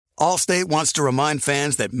Allstate wants to remind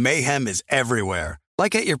fans that mayhem is everywhere,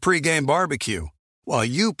 like at your pregame barbecue. While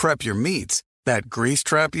you prep your meats, that grease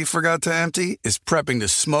trap you forgot to empty is prepping to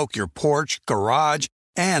smoke your porch, garage,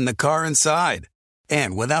 and the car inside.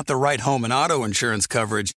 And without the right home and auto insurance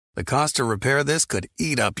coverage, the cost to repair this could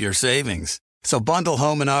eat up your savings. So bundle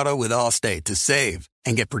home and auto with Allstate to save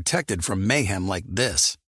and get protected from mayhem like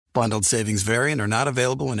this. Bundled savings vary and are not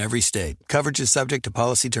available in every state. Coverage is subject to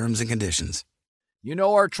policy terms and conditions. You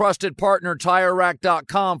know our trusted partner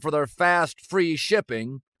TireRack.com for their fast, free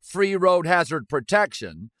shipping, free road hazard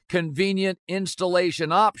protection, convenient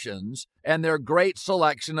installation options, and their great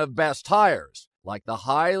selection of best tires, like the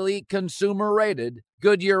highly consumer-rated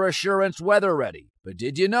Goodyear Assurance Weather Ready. But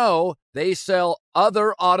did you know they sell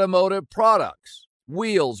other automotive products?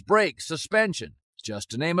 Wheels, brakes, suspension,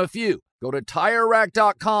 just to name a few. Go to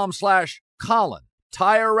TireRack.com/Colin.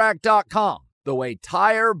 TireRack.com, the way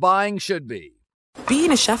tire buying should be.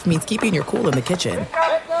 Being a chef means keeping your cool in the kitchen.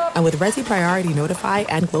 And with Resi Priority Notify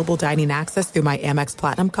and Global Dining Access through my Amex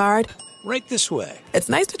Platinum card, right this way. It's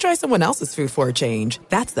nice to try someone else's food for a change.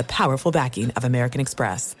 That's the powerful backing of American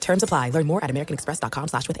Express. Terms apply. Learn more at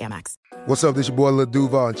americanexpress.com/withAmex. What's up? This your boy Lil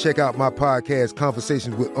Duval, and check out my podcast,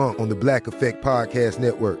 Conversations with Unc, on the Black Effect Podcast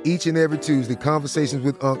Network. Each and every Tuesday, Conversations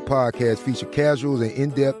with Unc podcast feature casual and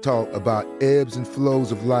in-depth talk about ebbs and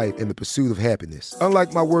flows of life and the pursuit of happiness.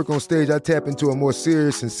 Unlike my work on stage, I tap into a more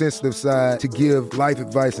serious and sensitive side to give life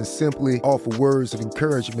advice and simply offer words of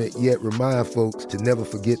encouragement, yet remind folks to never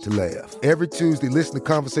forget to laugh. Every Tuesday, listen to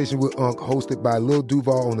Conversation with Unc, hosted by Lil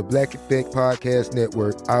Duval on the Black Effect Podcast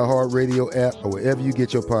Network, iHeartRadio app, or wherever you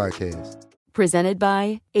get your podcasts. Presented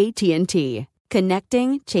by AT&T.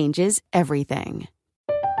 Connecting changes everything.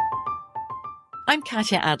 I'm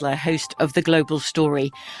Katya Adler, host of The Global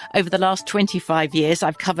Story. Over the last 25 years,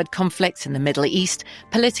 I've covered conflicts in the Middle East,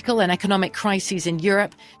 political and economic crises in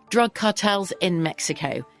Europe, drug cartels in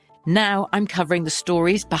Mexico. Now I'm covering the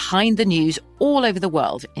stories behind the news all over the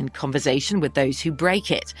world in conversation with those who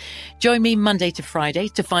break it. Join me Monday to Friday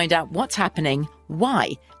to find out what's happening,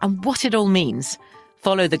 why, and what it all means.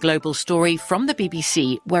 Follow The Global Story from the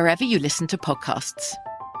BBC wherever you listen to podcasts.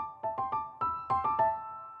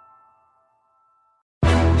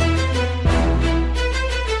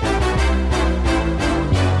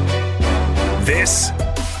 This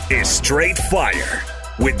is Straight Fire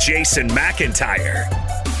with Jason McIntyre.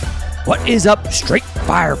 What is up, Straight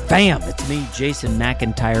Fire fam? It's me, Jason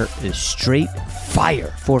McIntyre, is Straight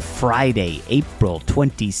Fire for Friday, April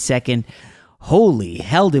 22nd. Holy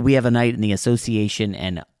hell, did we have a night in the association,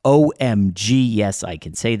 and OMG, yes, I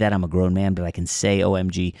can say that. I'm a grown man, but I can say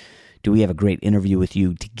OMG. Do we have a great interview with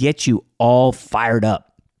you to get you all fired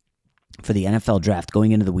up for the NFL draft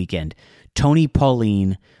going into the weekend. Tony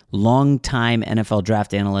Pauline, longtime NFL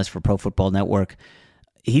draft analyst for Pro Football Network.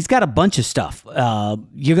 He's got a bunch of stuff.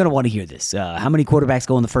 You're going to want to hear this. How many quarterbacks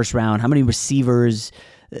go in the first round? How many receivers?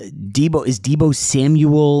 Is Deebo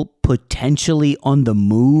Samuel potentially on the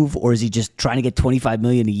move, or is he just trying to get $25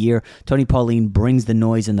 million a year? Tony Pauline brings the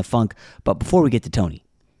noise and the funk. But before we get to Tony,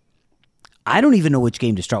 I don't even know which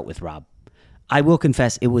game to start with, Rob. I will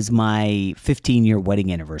confess it was my 15-year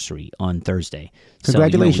wedding anniversary on Thursday.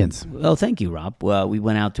 Congratulations. So, well, thank you, Rob. Well, we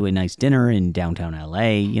went out to a nice dinner in downtown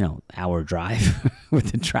LA, hour drive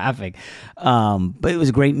with the traffic. But it was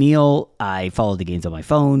a great meal. I followed the games on my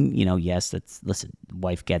phone. Yes, listen,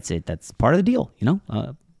 wife gets it. That's part of the deal,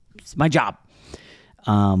 It's my job.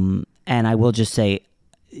 And I will just say,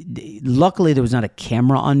 luckily there was not a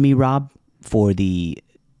camera on me, Rob, for the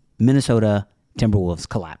Minnesota Timberwolves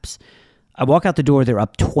collapse. I walk out the door, they're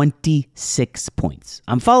up 26 points.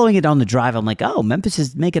 I'm following it on the drive. I'm like, oh, Memphis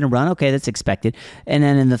is making a run. Okay, that's expected. And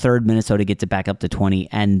then in the third, Minnesota gets it back up to 20.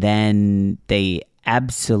 And then they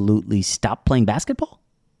absolutely stop playing basketball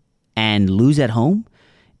and lose at home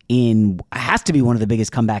has to be one of the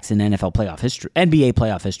biggest comebacks in NBA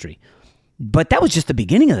playoff history. But that was just the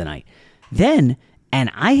beginning of the night. Then, and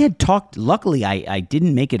I had talked, luckily I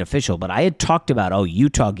didn't make it official, but I had talked about,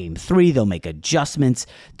 Utah game 3, they'll make adjustments,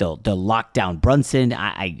 they'll lock down Brunson.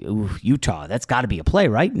 Utah, that's got to be a play,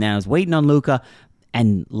 right? Now I was waiting on Luka,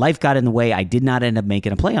 and life got in the way. I did not end up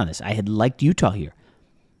making a play on this. I had liked Utah here.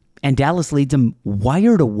 And Dallas leads them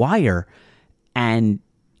wire to wire, and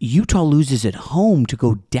Utah loses at home to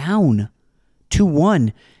go down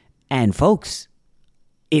 2-1. And folks,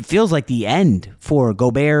 it feels like the end for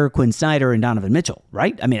Gobert, Quinn Snyder, and Donovan Mitchell,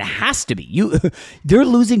 right? I mean, it has to be. They're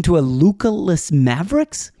losing to a Luka-less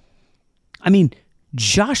Mavericks? I mean,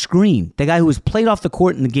 Josh Green, the guy who was played off the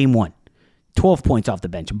court in the game 1, 12 points off the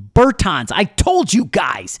bench. Bertans, I told you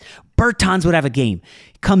guys, Bertans would have a game.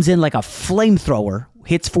 Comes in like a flamethrower,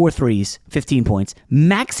 hits 4 threes, 15 points.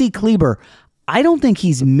 Maxi Kleber, I don't think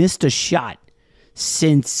he's missed a shot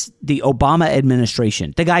since the Obama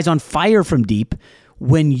administration. The guy's on fire from deep.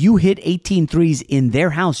 When you hit 18 threes in their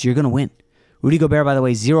house, you're going to win. Rudy Gobert, by the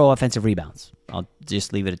way, 0 offensive rebounds. I'll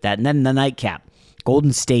just leave it at that. And then the nightcap,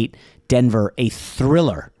 Golden State, Denver, a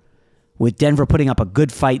thriller, with Denver putting up a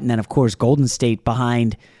good fight. And then, of course, Golden State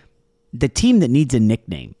behind the team that needs a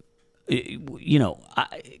nickname. You know,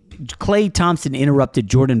 Klay Thompson interrupted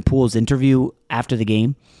Jordan Poole's interview after the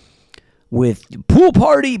game with pool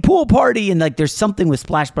party. And like there's something with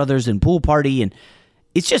Splash Brothers and pool party. And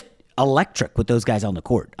it's just electric with those guys on the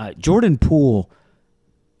court. Jordan Poole,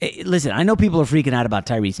 listen, I know people are freaking out about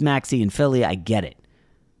Tyrese Maxey in Philly. I get it.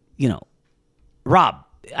 You know, Rob,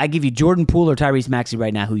 I give you Jordan Poole or Tyrese Maxey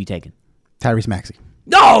right now. Who are you taking? Tyrese Maxey.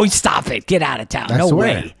 No, stop it. Get out of town. No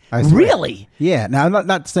way. Really? Yeah. Now, I'm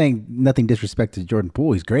not saying nothing disrespect to Jordan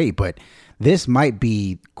Poole. He's great, but this might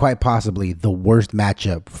be quite possibly the worst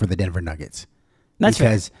matchup for the Denver Nuggets. That's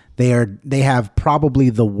because they have probably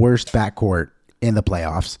the worst backcourt in the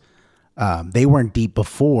playoffs. They weren't deep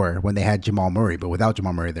before when they had Jamal Murray, but without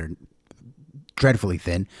Jamal Murray, they're dreadfully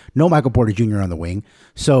thin. No Michael Porter Jr. on the wing.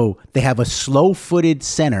 So they have a slow-footed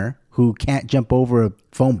center who can't jump over a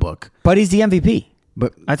phone book. But he's the MVP.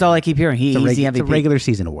 But that's all I keep hearing. He's the MVP. It's a regular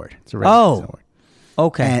season award. Season award.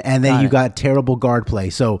 Okay. And then you got terrible guard play.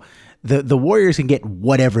 So the Warriors can get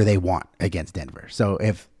whatever they want against Denver. So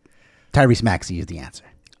if Tyrese Maxey is the answer.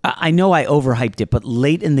 I know I overhyped it, but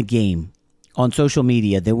late in the game on social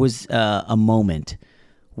media, there was a moment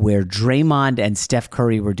where Draymond and Steph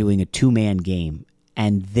Curry were doing a 2-man game.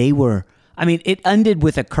 And they were, I mean, it ended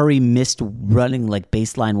with a Curry missed running like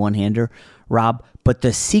baseline one-hander, Rob. But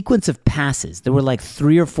the sequence of passes, there were like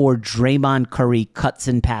 3 or 4 Draymond Curry cuts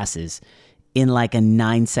and passes in like a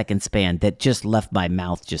 9-second span that just left my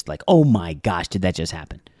mouth just like, oh my gosh, did that just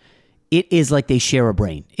happen? It is like they share a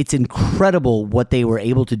brain. It's incredible what they were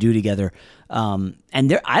able to do together. And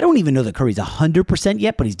I don't even know that Curry's 100%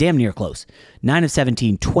 yet, but he's damn near close. 9 of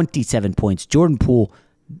 17, 27 points. Jordan Poole,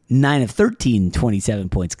 9 of 13, 27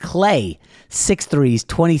 points. Klay, 6 threes,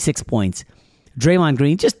 26 points. Draymond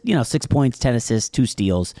Green, just 6 points, 10 assists, 2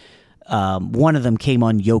 steals. One of them came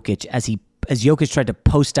on Jokic as Jokic tried to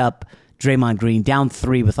post up Draymond Green down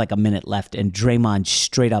 3 with like a minute left, and Draymond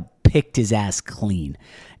straight up picked his ass clean.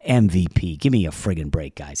 MVP. Give me a friggin'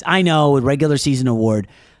 break, guys. I know, a regular season award.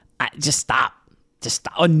 Just stop.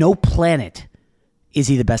 On no planet is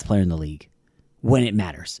he the best player in the league when it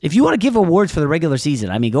matters. If you want to give awards for the regular season,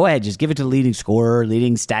 I mean, go ahead. Just give it to the leading scorer,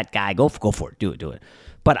 leading stat guy. Go for it. Do it.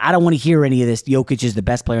 But I don't want to hear any of this. Jokic is the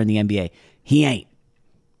best player in the NBA. He ain't.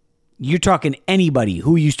 You're talking anybody.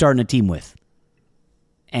 Who are you starting a team with?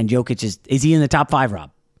 And Jokic is he in the top 5,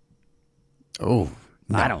 Rob? Oh,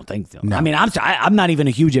 no. I don't think so. No. I mean, I'm not even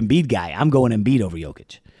a huge Embiid guy. I'm going Embiid over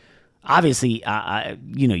Jokic. Obviously,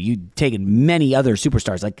 you've taken many other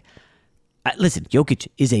superstars. Like, listen, Jokic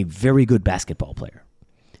is a very good basketball player.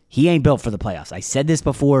 He ain't built for the playoffs. I said this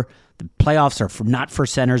before. The playoffs are not for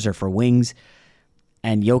centers or for wings.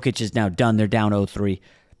 And Jokic is now done. They're down 0-3.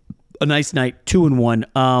 A nice night,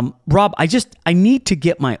 2-1. Rob, I need to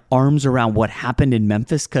get my arms around what happened in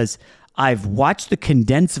Memphis because I've watched the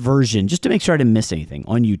condensed version just to make sure I didn't miss anything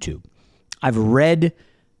on YouTube. I've read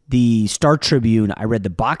the Star Tribune. I read the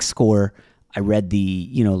box score. I read the,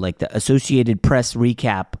 the Associated Press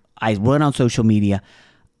recap. I went on social media.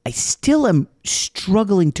 I still am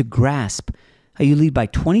struggling to grasp how you lead by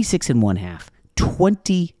 26 in one half,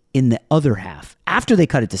 20 in the other half, after they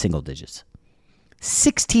cut it to single digits,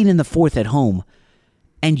 16 in the fourth at home,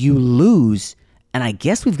 and you lose. And I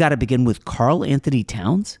guess we've got to begin with Karl Anthony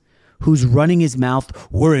Towns, who's running his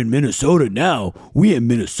mouth, we're in Minnesota now. We in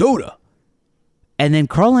Minnesota. And then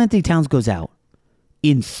Karl Anthony Towns goes out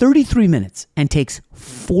in 33 minutes and takes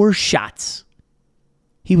 4 shots.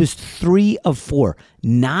 He was 3 of 4.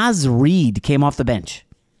 Naz Reid came off the bench.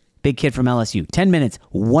 Big kid from LSU. 10 minutes,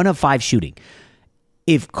 1 of 5 shooting.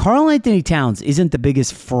 If Karl Anthony Towns isn't the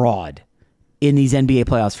biggest fraud in these NBA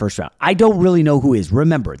playoffs first round, I don't really know who is.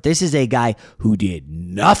 Remember, this is a guy who did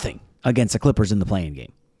nothing against the Clippers in the play-in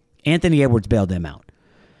game. Anthony Edwards bailed them out.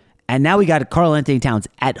 And now we got Karl Anthony Towns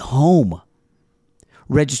at home,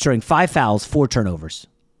 registering 5 fouls, 4 turnovers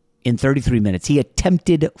in 33 minutes. He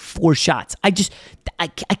attempted 4 shots. I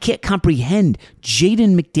can't comprehend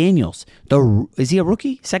Jaden McDaniels. Is he a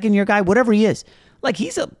rookie? Second-year guy? Whatever he is. Like,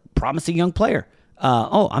 he's a promising young player.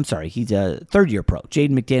 I'm sorry. He's a third-year pro.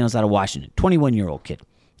 Jaden McDaniels out of Washington. 21-year-old kid.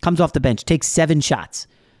 Comes off the bench. Takes 7 shots.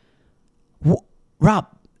 Rob,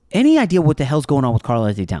 any idea what the hell's going on with Karl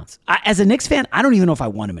Anthony Towns? As a Knicks fan, I don't even know if I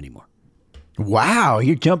want him anymore. Wow,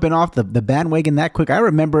 you're jumping off the bandwagon that quick. I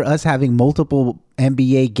remember us having multiple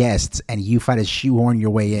NBA guests and you find to shoehorn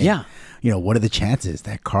your way in. Yeah. What are the chances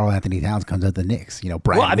that Karl Anthony Towns comes out the Knicks? Brian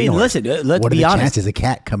Well, I mean, Wiener. listen, let's what are be the honest. chances of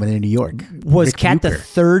Cat coming into New York? Was Rick Cat the Bucher.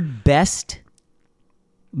 third best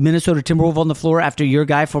Minnesota Timberwolf on the floor after your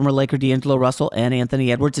guy, former Laker D'Angelo Russell and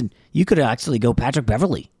Anthony Edwards? And you could actually go Patrick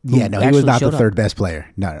Beverly. Yeah, no, he was not the third best player.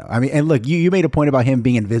 No. I mean, and look, you made a point about him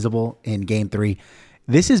being invisible in Game 3.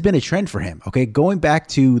 This has been a trend for him, okay? Going back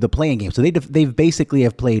to the playing game. So they've basically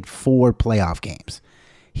have played 4 playoff games.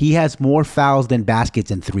 He has more fouls than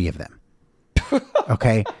baskets in 3 of them.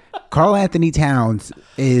 Okay? Karl Anthony Towns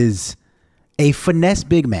is a finesse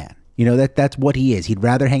big man. That's what he is. He'd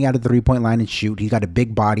rather hang out at the 3-point line and shoot. He's got a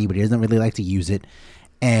big body, but he doesn't really like to use it.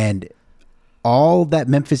 And all that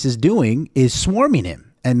Memphis is doing is swarming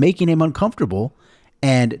him and making him uncomfortable.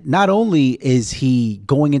 And not only is he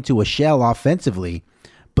going into a shell offensively,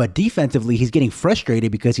 but defensively, he's getting frustrated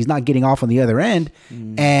because he's not getting off on the other end,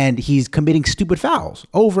 and he's committing stupid fouls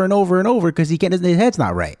over and over and over because his head's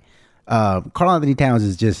not right. Karl Anthony Towns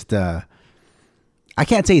is just, I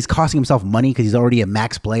can't say he's costing himself money because he's already a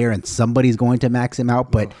max player and somebody's going to max him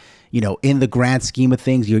out. But, in the grand scheme of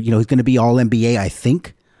things, he's going to be all NBA, I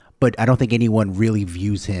think. But I don't think anyone really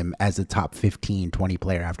views him as a top 15, 20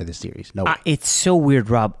 player after this series. No way. It's so weird,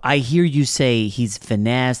 Rob. I hear you say he's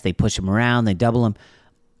finesse. They push him around. They double him.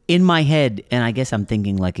 In my head, and I guess I'm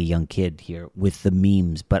thinking like a young kid here with the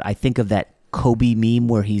memes, but I think of that Kobe meme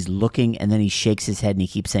where he's looking and then he shakes his head and he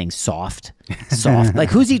keeps saying soft, soft. Like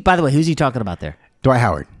who's he talking about there? Dwight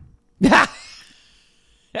Howard.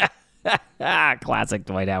 Classic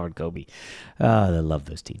Dwight Howard, Kobe. I love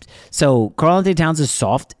those teams. So Karl Anthony Towns is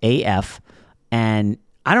soft AF, and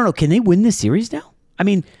I don't know, can they win this series now? I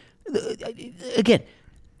mean, again,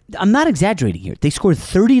 I'm not exaggerating here. They scored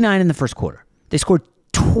 39 in the first quarter. They scored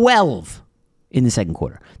 12 in the second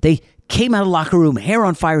quarter. They came out of the locker room, hair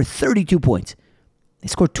on fire, 32 points. They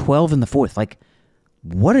scored 12 in the fourth. Like,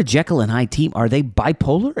 what a Jekyll and Hyde team. Are they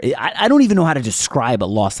bipolar? I don't even know how to describe a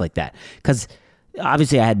loss like that because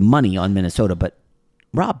obviously I had money on Minnesota, but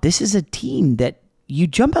Rob, this is a team that you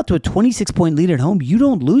jump out to a 26-point lead at home, you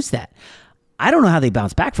don't lose that. I don't know how they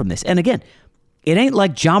bounce back from this. And again, it ain't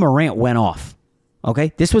like Ja Morant went off.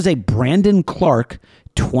 Okay? This was a Brandon Clark,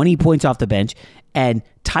 20 points off the bench, and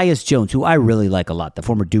Tyus Jones, who I really like a lot, the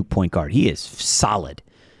former Duke point guard. He is solid.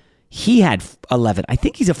 He had 11. I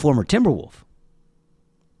think he's a former Timberwolf.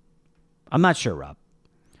 I'm not sure, Rob.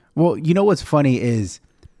 Well, what's funny is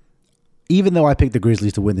even though I picked the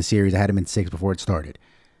Grizzlies to win the series, I had them in 6 before it started.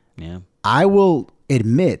 Yeah. I will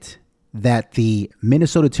admit that the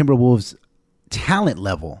Minnesota Timberwolves talent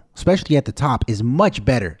level, especially at the top, is much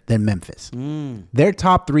better than Memphis. Their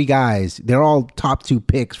top 3 guys, they're all top 2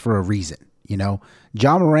 picks for a reason.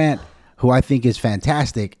 Ja Morant, who I think is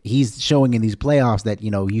fantastic, he's showing in these playoffs that,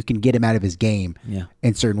 you can get him out of his game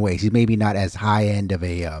in certain ways. He's maybe not as high end of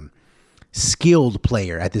a skilled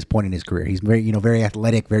player at this point in his career. He's very, very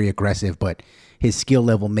athletic, very aggressive, but his skill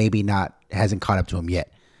level maybe hasn't caught up to him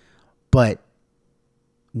yet. But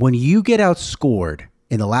when you get outscored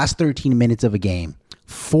in the last 13 minutes of a game,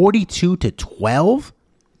 42-12,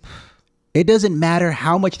 it doesn't matter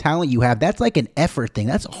how much talent you have. That's like an effort thing.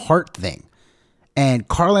 That's a heart thing. And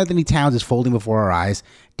Karl Anthony Towns is folding before our eyes.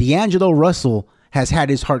 D'Angelo Russell has had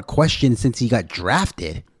his heart questioned since he got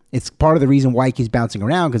drafted. It's part of the reason why he's bouncing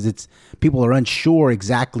around because people are unsure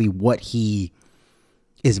exactly what he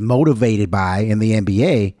is motivated by in the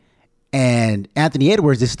NBA. And Anthony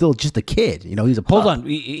Edwards is still just a kid. He's a pup. Hold on.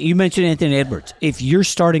 You mentioned Anthony Edwards. If you're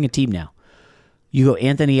starting a team now, you go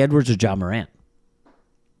Anthony Edwards or Ja Morant?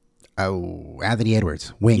 Oh, Anthony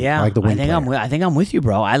Edwards. Wing. Yeah, I like the wing player. I think I'm with you,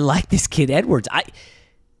 bro. I like this kid Edwards. I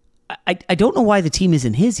don't know why the team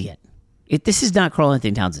isn't his yet. This is not Karl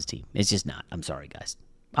Anthony Towns' team. It's just not. I'm sorry, guys.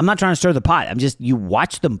 I'm not trying to stir the pot. You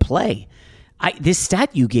watch them play. This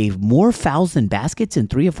stat you gave, more fouls than baskets in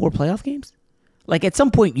 3 or 4 playoff games? Like, at some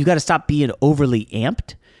point, you got to stop being overly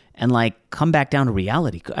amped and, come back down to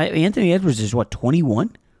reality. Anthony Edwards is,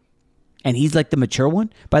 21? And he's, the mature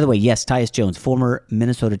one? By the way, yes, Tyus Jones, former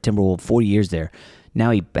Minnesota Timberwolf, 4 years there.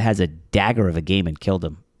 Now he has a dagger of a game and killed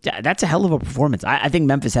him. That's a hell of a performance. I think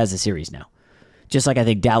Memphis has a series now. Just like I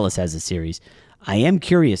think Dallas has a series. I am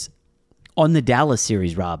curious, on the Dallas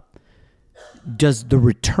series, Rob, does the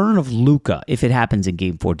return of Luka, if it happens in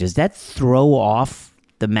Game 4, does that throw off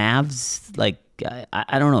the Mavs?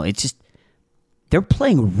 I don't know. It's just, they're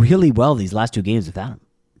playing really well these last 2 games without him.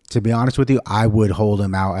 To be honest with you, I would hold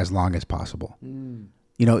him out as long as possible.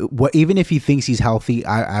 Even if he thinks he's healthy,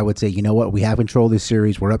 I would say, we have control of this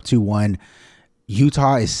series. We're up 2-1.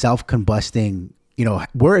 Utah is self-combusting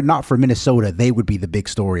were it not for Minnesota, they would be the big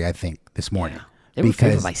story, I think, this morning. Yeah. They were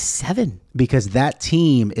favored by 7. Because that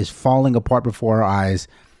team is falling apart before our eyes.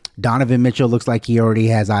 Donovan Mitchell looks like he already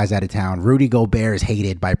has eyes out of town. Rudy Gobert is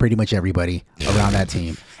hated by pretty much everybody around that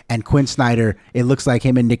team. And Quinn Snyder, it looks like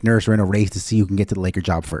him and Nick Nurse are in a race to see who can get to the Laker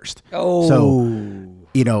job first. Oh. So,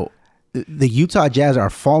 the Utah Jazz are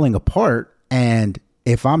falling apart. And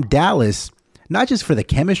if I'm Dallas, not just for the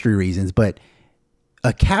chemistry reasons, but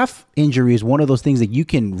a calf injury is one of those things that you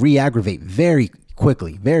can re-aggravate very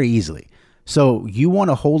quickly, very easily. So you want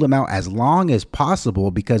to hold them out as long as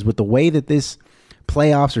possible, because with the way that this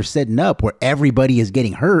playoffs are setting up, where everybody is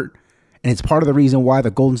getting hurt, and it's part of the reason why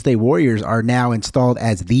the Golden State Warriors are now installed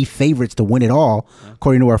as the favorites to win it all,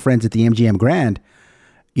 according to our friends at the MGM Grand.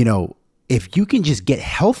 If you can just get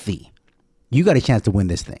healthy, you got a chance to win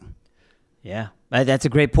this thing. Yeah, that's a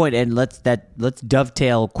great point. And let's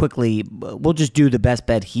dovetail quickly. We'll just do the best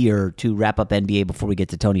bet here to wrap up NBA before we get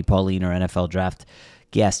to Tony Pauline, our NFL draft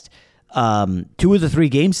guest. 2 of the 3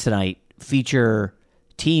 games tonight feature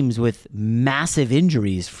teams with massive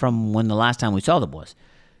injuries from when the last time we saw them was.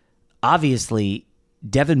 Obviously,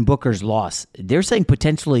 Devin Booker's loss, they're saying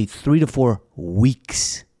potentially 3 to 4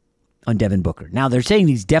 weeks on Devin Booker. Now, they're saying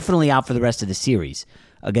he's definitely out for the rest of the series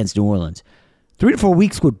against New Orleans. 3 to 4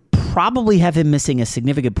 weeks would probably have him missing a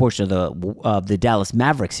significant portion of the Dallas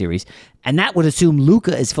Mavericks series, and that would assume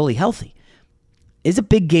Luka is fully healthy. It's a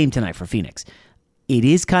big game tonight for Phoenix. It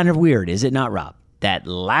is kind of weird, is it not, Rob, that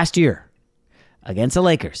last year against the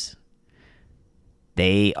Lakers,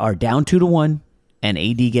 they are down 2-1, and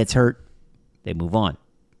AD gets hurt. They move on.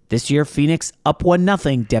 This year, Phoenix up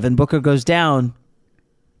 1-0. Devin Booker goes down.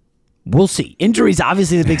 We'll see. Injuries,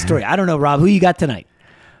 obviously, the big story. I don't know, Rob. Who you got tonight?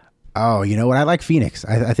 Oh, you know what? I like Phoenix.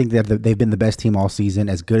 I think that they've been the best team all season.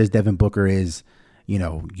 As good as Devin Booker is,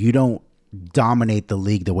 you don't dominate the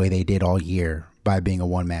league the way they did all year by being a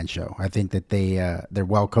one-man show. I think that they're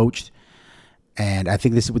well coached, and I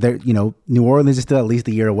think New Orleans is still at least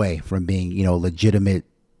a year away from being a legitimate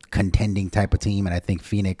contending type of team, and I think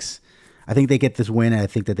Phoenix, I think they get this win, and I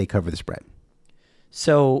think that they cover the spread.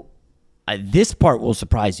 So this part will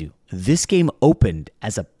surprise you. This game opened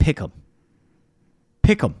as a pick'em.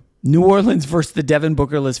 Pick'em. New Orleans versus the Devin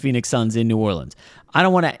Booker-less Phoenix Suns in New Orleans. I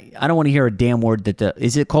don't want to hear a damn word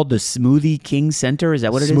is it called the Smoothie King Center? Is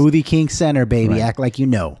that what it is? Smoothie King Center, baby. Right. Act like you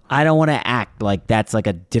know. I don't want to act like that's like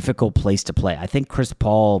a difficult place to play. I think Chris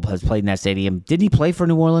Paul has played in that stadium. Didn't he play for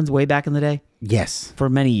New Orleans way back in the day? Yes. For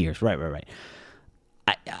many years. Right.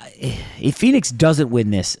 If Phoenix doesn't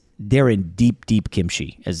win this, they're in deep, deep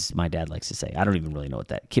kimchi, as my dad likes to say. I don't even really know what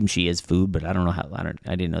that kimchi is food, but I don't know how.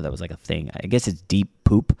 I didn't know that was like a thing. I guess it's deep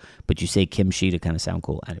poop, but you say kimchi to kind of sound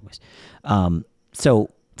cool. Anyways,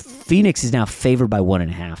 so Phoenix is now favored by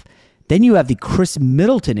 1.5. Then you have the Chris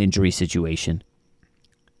Middleton injury situation,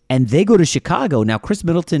 and they go to Chicago. Now, Chris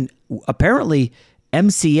Middleton, apparently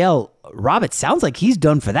MCL, Rob, it sounds like he's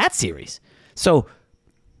done for that series. So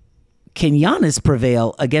can Giannis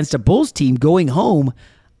prevail against a Bulls team going home?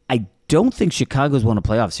 I don't think Chicago's won a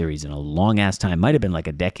playoff series in a long-ass time. Might have been like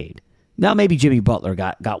a decade. Now, maybe Jimmy Butler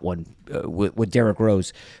got one with Derrick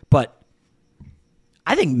Rose. But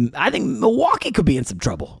I think Milwaukee could be in some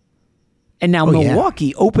trouble. And now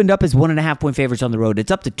Milwaukee opened up as 1.5-point favorites on the road.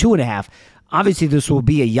 It's up to 2.5. Obviously, this will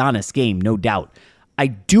be a Giannis game, no doubt. I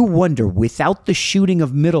do wonder, without the shooting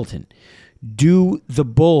of Middleton, do the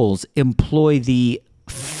Bulls employ the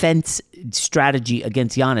fence strategy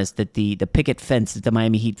against Giannis, that the picket fence that the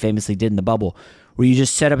Miami Heat famously did in the bubble, where you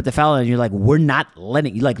just set up at the foul line and you're like, we're not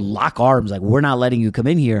letting you, like, lock arms, like, we're not letting you come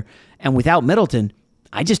in here. And without Middleton,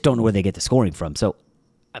 I just don't know where they get the scoring from. So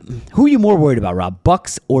who are you more worried about, Rob,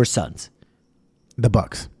 Bucks or Suns? The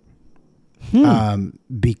Bucks.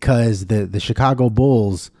 Because the Chicago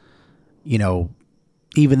Bulls,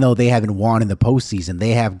 even though they haven't won in the postseason,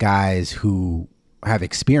 they have guys who have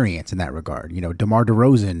experience in that regard. DeMar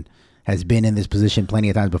DeRozan has been in this position plenty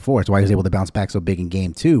of times before. That's why he was able to bounce back so big in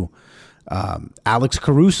game 2. Alex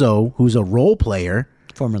Caruso, who's a role player,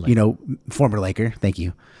 former Laker. Thank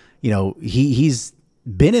you. He's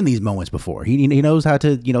been in these moments before. He knows how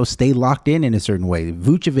to, stay locked in a certain way.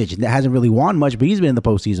 Vucevic hasn't really won much, but he's been in the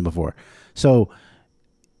postseason before. So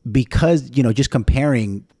because, just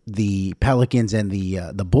comparing the Pelicans and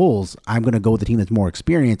the Bulls, I'm going to go with the team that's more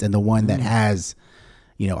experienced and the one that has,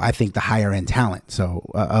 I think the higher end talent. So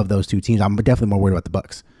of those two teams, I'm definitely more worried about the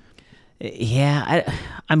Bucks. Yeah,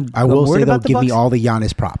 I will say they'll give me all the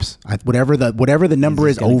Giannis props. Whatever the number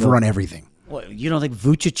is over on everything. Well, you don't think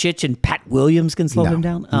Vucevic and Pat Williams can slow him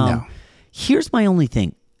down? No. Here's my only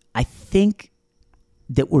thing. I think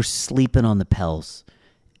that we're sleeping on the Pels.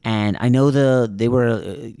 And I know they were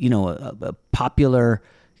a popular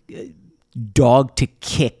dog to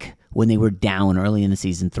kick when they were down early in the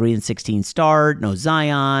season. 3-16 start, no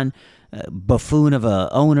Zion, buffoon of a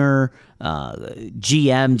owner,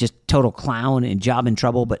 GM, just total clown and job in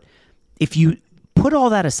trouble. But if you put all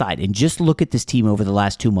that aside and just look at this team over the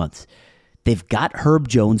last 2 months, they've got Herb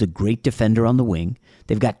Jones, a great defender on the wing.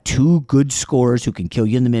 They've got 2 good scorers who can kill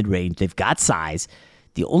you in the mid-range. They've got size.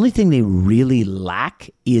 The only thing they really lack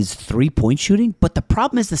is three-point shooting. But the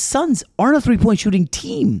problem is the Suns aren't a three-point shooting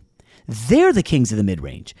team. They're the kings of the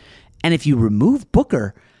mid-range. And if you remove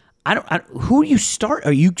Booker, who do you start?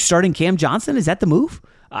 Are you starting Cam Johnson? Is that the move?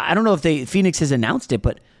 I don't know if Phoenix has announced it,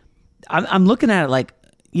 but I'm looking at it like,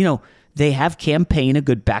 they have Cam Payne, a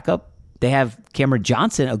good backup. They have Cameron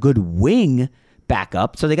Johnson, a good wing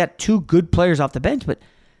backup. So they got 2 good players off the bench, but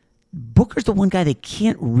Booker's the one guy they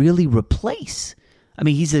can't really replace. I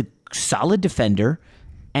mean, he's a solid defender,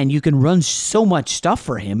 and you can run so much stuff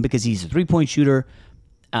for him because he's a three-point shooter.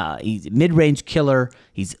 He's a mid-range killer.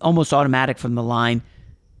 He's almost automatic from the line.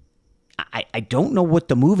 I don't know what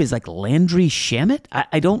the move is, like Landry Shamet.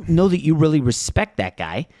 I don't know that you really respect that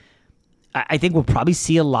guy. I think we'll probably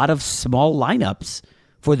see a lot of small lineups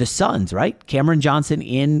for the Suns, right? Cameron Johnson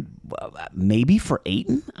in maybe for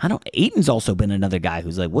Ayton. Ayton's also been another guy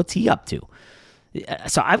who's like, what's he up to?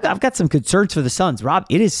 So I've got some concerns for the Suns. Rob,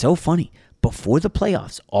 it is so funny. Before the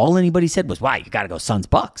playoffs, all anybody said was, wow, you got to go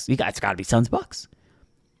Suns-Bucks. It's got to be Suns-Bucks.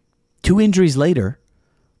 2 injuries later,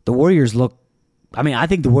 the Warriors I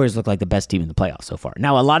think the Warriors look like the best team in the playoffs so far.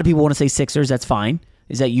 Now, a lot of people want to say Sixers. That's fine.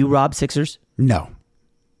 Is that you, Rob, Sixers? No.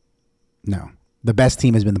 The best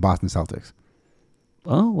team has been the Boston Celtics.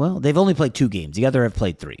 Oh, well, they've only played 2 games. The other have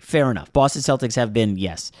played 3. Fair enough. Boston Celtics have been,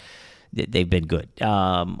 yes, they've been good.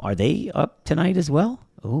 Are they up tonight as well?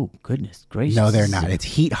 Oh, goodness gracious. No, they're not. It's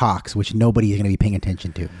Heat Hawks, which nobody is going to be paying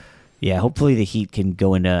attention to. Yeah, hopefully the Heat can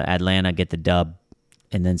go into Atlanta, get the dub,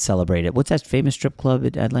 and then celebrate it. What's that famous strip club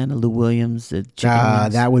at Atlanta? Lou Williams?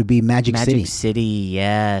 That would be Magic City. Magic City,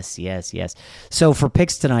 yes. So for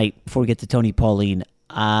picks tonight, before we get to Tony Pauline,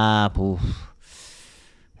 do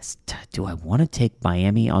I want to take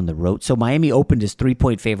Miami on the road? So Miami opened as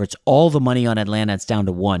 3-point favorites. All the money on Atlanta, it's down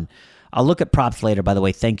to 1. I'll look at props later, by the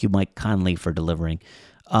way. Thank you, Mike Conley, for delivering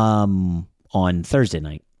on Thursday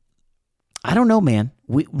night. I don't know, man.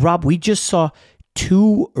 Rob, we just saw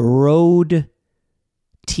 2 road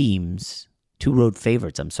favorites,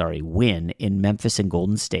 win in Memphis and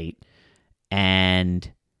Golden State.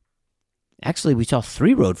 And actually, we saw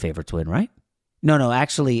 3 road favorites win, right? No,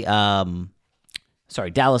 actually, Dallas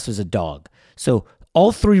was a dog. So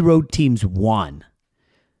all 3 road teams won.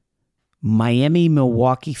 Miami,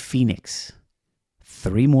 Milwaukee, Phoenix.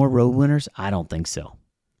 3 more road winners? I don't think so.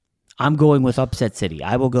 I'm going with upset city.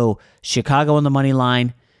 I will go Chicago on the money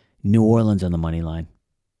line, New Orleans on the money line.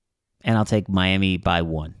 And I'll take Miami by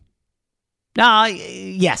 1.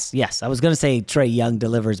 Yes. I was going to say Trae Young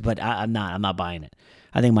delivers, but I'm not buying it.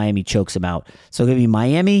 I think Miami chokes him out. So give me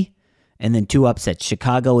Miami and then 2 upsets,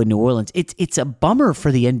 Chicago and New Orleans. It's a bummer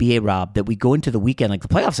for the NBA, Rob, that we go into the weekend. Like the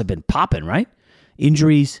playoffs have been popping, right?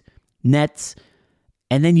 Injuries, Nets,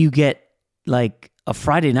 and then you get like a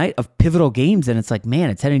Friday night of pivotal games, and it's like, man,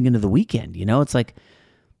 it's heading into the weekend. It's like,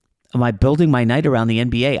 am I building my night around the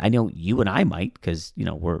NBA? I know you and I might because,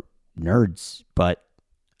 we're nerds, but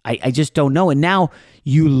I just don't know. And now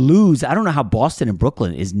you lose. I don't know how Boston and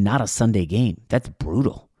Brooklyn is not a Sunday game. That's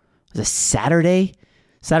brutal. It's a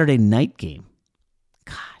Saturday night game.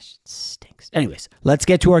 Gosh, it stinks. Anyways, let's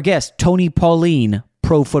get to our guest, Tony Pauline,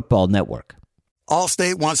 Pro Football Network.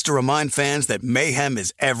 Allstate wants to remind fans that mayhem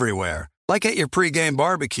is everywhere, like at your pregame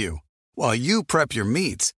barbecue. While you prep your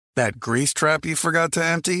meats, that grease trap you forgot to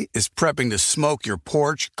empty is prepping to smoke your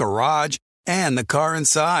porch, garage, and the car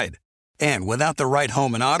inside. And without the right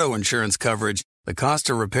home and auto insurance coverage, the cost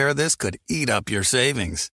to repair this could eat up your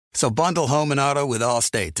savings. So bundle home and auto with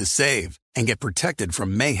Allstate to save and get protected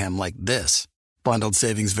from mayhem like this. Bundled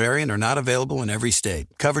savings vary and are not available in every state.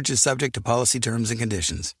 Coverage is subject to policy terms and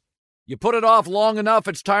conditions. You put it off long enough,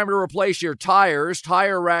 it's time to replace your tires.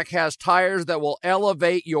 Tire Rack has tires that will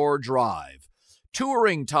elevate your drive.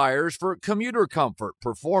 Touring tires for commuter comfort,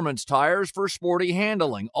 performance tires for sporty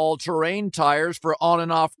handling, all-terrain tires for on-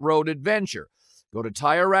 and off-road adventure. Go to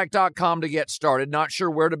TireRack.com to get started. Not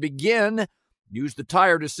sure where to begin? Use the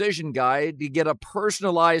Tire Decision Guide to get a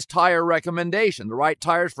personalized tire recommendation, the right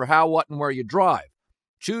tires for how, what, and where you drive.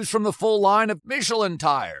 Choose from the full line of Michelin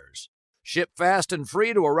tires. Ship fast and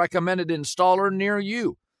free to a recommended installer near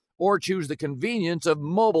you. Or choose the convenience of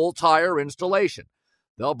mobile tire installation.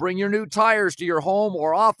 They'll bring your new tires to your home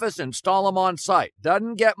or office, install them on site.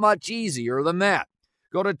 Doesn't get much easier than that.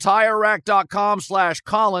 Go to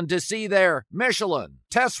TireRack.com/Colin to see their Michelin,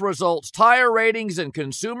 test results, tire ratings, and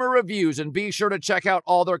consumer reviews, and be sure to check out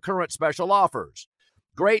all their current special offers.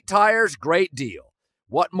 Great tires, great deal.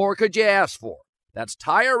 What more could you ask for? That's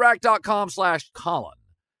TireRack.com/Colin.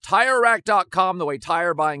 TireRack.com, the way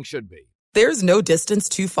tire buying should be. There's no distance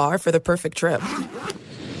too far for the perfect trip.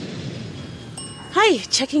 Hi,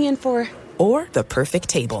 checking in for... Or the perfect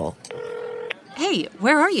table. Hey,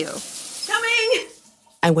 where are you? Coming!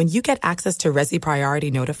 And when you get access to Resi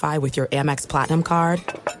Priority Notify with your Amex Platinum card...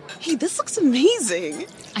 Hey, this looks amazing.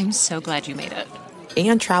 I'm so glad you made it.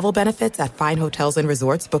 And travel benefits at fine hotels and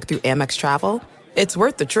resorts booked through Amex Travel, it's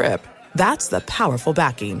worth the trip. That's the powerful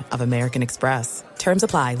backing of American Express. Terms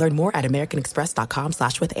apply. Learn more at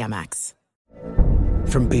americanexpress.com/withAmex.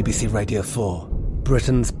 From BBC Radio 4,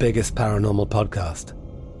 Britain's biggest paranormal podcast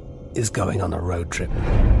is going on a road trip.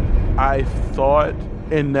 I thought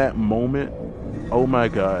in that moment, oh my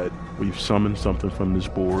God, we've summoned something from this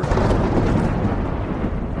board.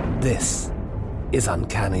 This is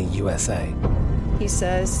Uncanny USA. He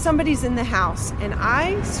says, somebody's in the house, and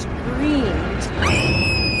I screamed.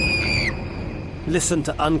 Listen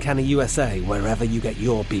to Uncanny USA wherever you get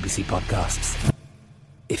your BBC podcasts,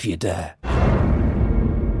 if you dare.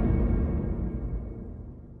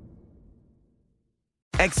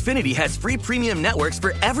 Xfinity has free premium networks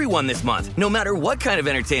for everyone this month, no matter what kind of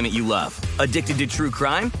entertainment you love. Addicted to true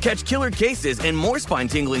crime? Catch killer cases and more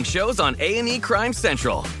spine-tingling shows on A&E Crime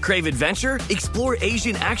Central. Crave adventure? Explore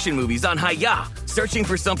Asian action movies on Hi-YAH. Searching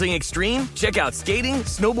for something extreme? Check out skating,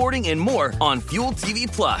 snowboarding, and more on Fuel TV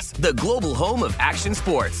Plus, the global home of action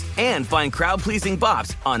sports. And find crowd-pleasing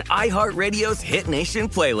bops on iHeartRadio's Hit Nation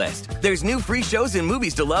playlist. There's new free shows and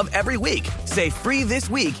movies to love every week. Say free this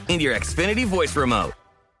week in your Xfinity voice remote.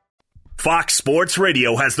 Fox Sports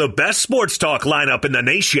Radio has the best sports talk lineup in the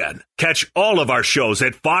nation. Catch all of our shows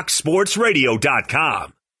at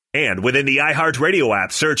foxsportsradio.com. And within the iHeartRadio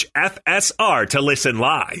app, search FSR to listen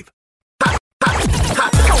live.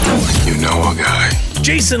 You know a guy.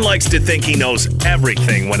 Jason likes to think he knows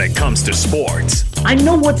everything when it comes to sports. I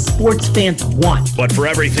know what sports fans want. But for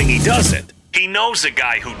everything he doesn't, he knows a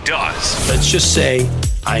guy who does. Let's just say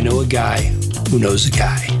I know a guy who knows a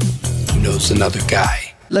guy who knows another guy.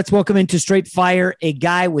 Let's welcome into Straight Fire a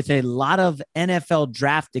guy with a lot of NFL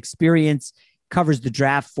draft experience, covers the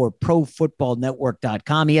draft for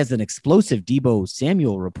ProFootballNetwork.com. He has an explosive Deebo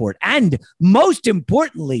Samuel report. And most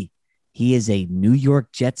importantly, he is a New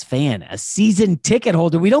York Jets fan, a season ticket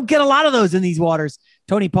holder. We don't get a lot of those in these waters.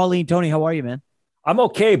 Tony Pauline. Tony, how are you, man? I'm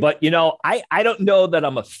okay, but, you know, I don't know that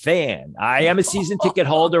I'm a fan. I am a season ticket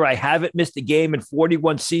holder. I haven't missed a game in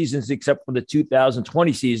 41 seasons except for the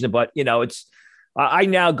 2020 season. But, you know, I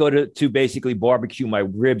now go to basically barbecue my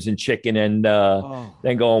ribs and chicken and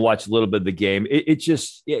then go and watch a little bit of the game. It's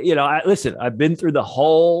just, you know, listen, I've been through this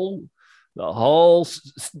whole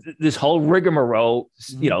rigmarole,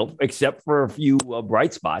 you know, except for a few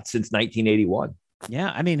bright spots since 1981.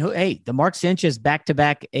 Yeah. I mean, hey, the Mark Sanchez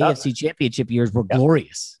back-to-back AFC championship years were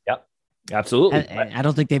glorious. Yep. Absolutely. And I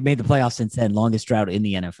don't think they've made the playoffs since then. Longest drought in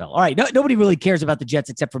the NFL. All right. Nobody really cares about the Jets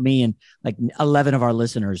except for me and like 11 of our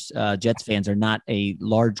listeners. Jets fans are not a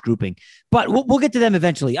large grouping, but we'll get to them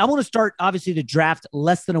eventually. I want to start, obviously, the draft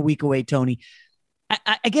less than a week away, Tony.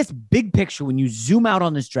 I guess big picture, when you zoom out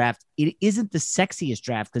on this draft, it isn't the sexiest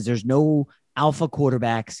draft because there's no alpha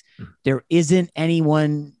quarterbacks. There isn't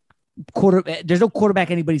anyone there's no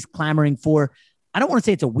quarterback anybody's clamoring for. I don't want to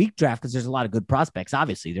say it's a weak draft because there's a lot of good prospects.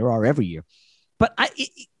 Obviously, there are every year. But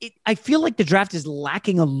I feel like the draft is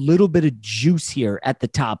lacking a little bit of juice here at the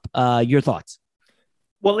top. Your thoughts?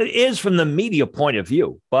 Well, it is from the media point of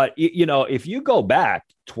view. But, you know, if you go back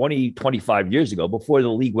 20, 25 years ago, before the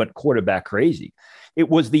league went quarterback crazy, it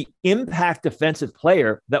was the impact defensive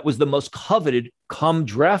player that was the most coveted come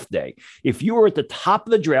draft day. If you were at the top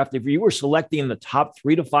of the draft, if you were selecting in the top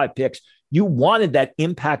 3 to 5 picks, you wanted that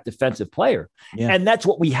impact defensive player. Yeah. And that's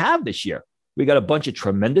what we have this year. We got a bunch of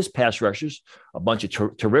tremendous pass rushers, a bunch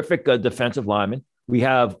of terrific defensive linemen. We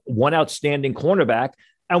have one outstanding cornerback,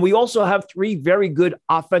 and we also have 3 very good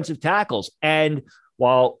offensive tackles. And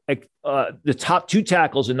while the top 2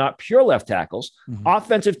 tackles are not pure left tackles,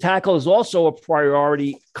 offensive tackle is also a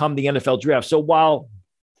priority come the NFL draft. So while,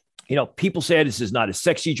 you know, people say this is not a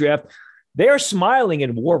sexy draft, they're smiling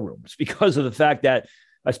in war rooms because of the fact that,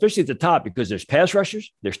 especially at the top, because there's pass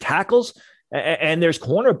rushers, there's tackles, and there's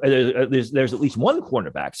there's at least one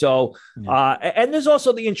cornerback. So, and there's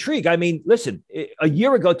also the intrigue. I mean, listen, a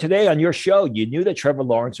year ago today on your show, you knew that Trevor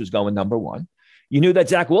Lawrence was going number 1. You knew that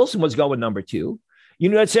Zach Wilson was going number 2. You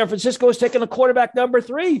know that San Francisco is taking a quarterback number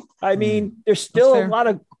 3. I mean, there's still a lot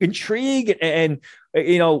of intrigue and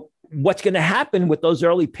what's going to happen with those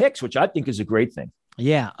early picks, which I think is a great thing.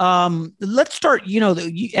 Yeah. Let's start,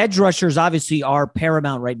 the edge rushers obviously are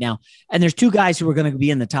paramount right now. And there's 2 guys who are going to be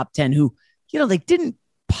in the top 10 who, they didn't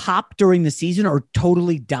pop during the season or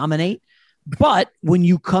totally dominate. But when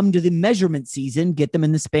you come to the measurement season, get them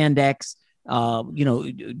in the spandex,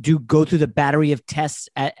 do go through the battery of tests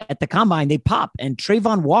at the combine, they pop. And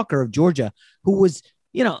Trayvon Walker of Georgia, who was,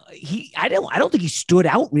 I don't think he stood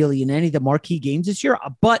out really in any of the marquee games this year,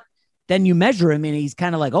 but then you measure him and he's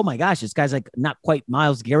kind of like, oh my gosh, this guy's like not quite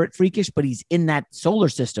Myles Garrett freakish, but he's in that solar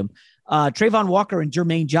system. Trayvon Walker and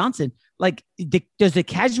Jermaine Johnson, does the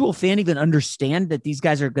casual fan even understand that these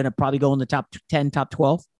guys are going to probably go in the top 10, top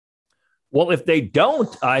 12? Well, if they don't,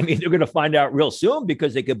 they're going to find out real soon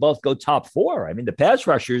because they could both go top 4. The pass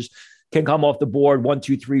rushers can come off the board 1,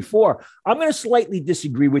 2, 3, 4. I'm going to slightly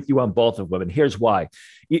disagree with you on both of them. And here's why.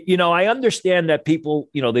 I understand that people,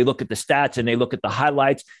 they look at the stats and they look at the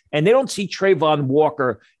highlights and they don't see Trayvon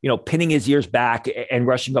Walker, pinning his ears back and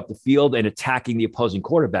rushing up the field and attacking the opposing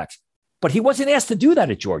quarterbacks. But he wasn't asked to do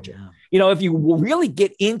that at Georgia. If you really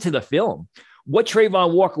get into the film, what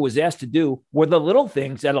Trayvon Walker was asked to do were the little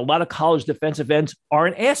things that a lot of college defensive ends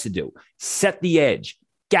aren't asked to do. Set the edge,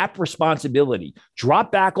 gap responsibility,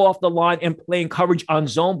 drop back off the line and play in coverage on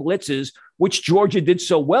zone blitzes, which Georgia did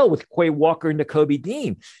so well with Quay Walker and Nakobe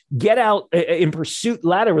Dean. Get out in pursuit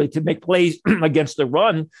laterally to make plays against the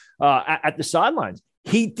run at the sidelines.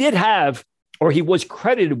 He was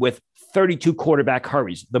credited with 32 quarterback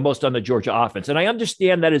hurries, the most on the Georgia offense. And I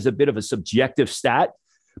understand that is a bit of a subjective stat.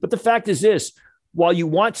 But the fact is this, while you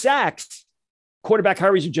want sacks, quarterback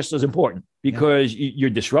hurries are just as important because you're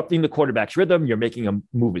disrupting the quarterback's rhythm. You're making him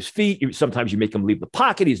move his feet. Sometimes you make him leave the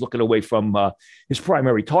pocket. He's looking away from his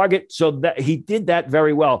primary target. So that he did that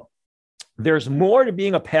very well. There's more to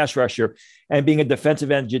being a pass rusher and being a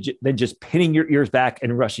defensive end than just pinning your ears back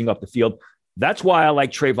and rushing up the field. That's why I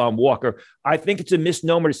like Trayvon Walker. I think it's a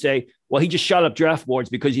misnomer to say, well, he just shot up draft boards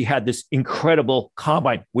because he had this incredible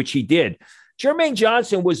combine, which he did. Jermaine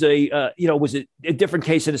Johnson was a different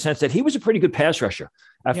case in the sense that he was a pretty good pass rusher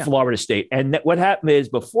at Florida State. And what happened is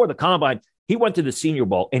before the combine, he went to the Senior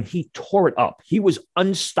Bowl and he tore it up. He was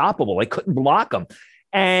unstoppable. They couldn't block him.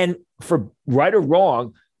 And for right or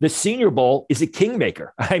wrong, the Senior Bowl is a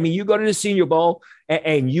kingmaker. You go to the Senior Bowl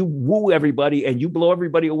and you woo everybody and you blow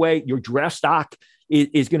everybody away. Your draft stock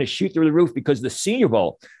is going to shoot through the roof because the Senior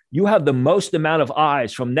Bowl, you have the most amount of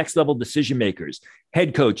eyes from next level decision makers,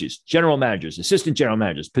 head coaches, general managers, assistant general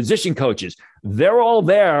managers, position coaches. They're all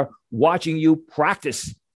there watching you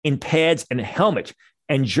practice in pads and a helmet.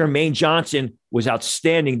 And Jermaine Johnson was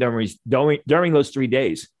outstanding during those 3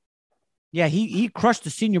 days. Yeah, he crushed the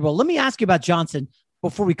Senior Bowl. Let me ask you about Johnson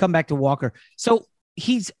before we come back to Walker. So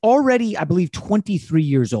he's already, I believe, 23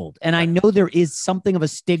 years old. And I know there is something of a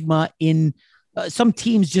stigma in some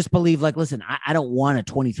teams just believe listen, I don't want a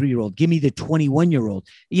 23-year-old. Give me the 21-year-old.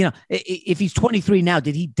 If he's 23 now,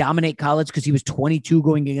 did he dominate college because he was 22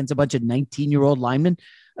 going against a bunch of 19-year-old linemen?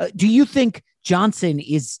 Do you think Johnson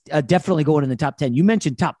is definitely going in the top 10? You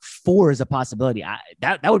mentioned top 4 as a possibility.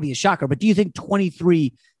 That would be a shocker. But do you think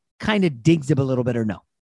 23 kind of digs him a little bit or no?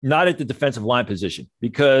 Not at the defensive line position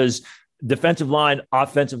because defensive line,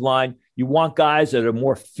 offensive line, you want guys that are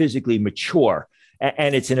more physically mature.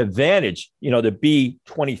 And it's an advantage, to be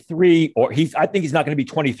 23 I think he's not going to be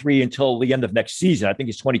 23 until the end of next season. I think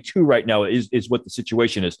he's 22 right now is what the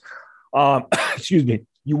situation is. Excuse me.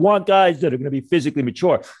 You want guys that are going to be physically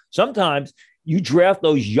mature. Sometimes you draft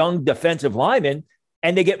those young defensive linemen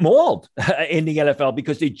and they get mauled in the NFL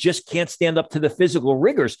because they just can't stand up to the physical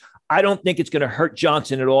rigors. I don't think it's going to hurt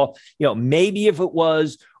Johnson at all. Maybe if it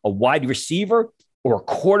was a wide receiver or a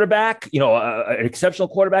quarterback, an exceptional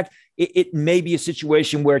quarterback, it may be a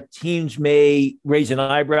situation where teams may raise an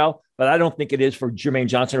eyebrow, but I don't think it is for Jermaine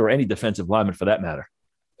Johnson or any defensive lineman for that matter.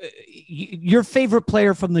 Your favorite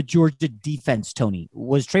player from the Georgia defense, Tony,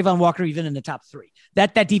 was Trayvon Walker even in the top 3?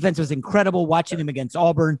 That defense was incredible watching him against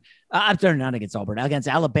Auburn. I'm sorry, not against Auburn, against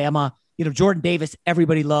Alabama. Jordan Davis,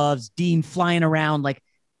 everybody loves. Dean flying around.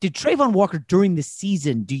 Did Trayvon Walker during the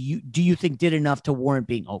season, do you think did enough to warrant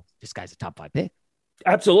being, this guy's a top 5 pick?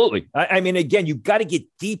 Absolutely. Again, you've got to get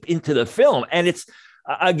deep into the film. And it's,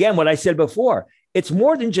 again, what I said before, it's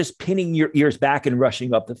more than just pinning your ears back and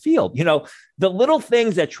rushing up the field. The little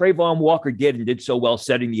things that Trayvon Walker did and did so well,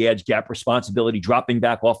 setting the edge, gap responsibility, dropping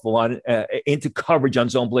back off the line into coverage on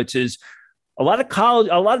zone blitzes. A lot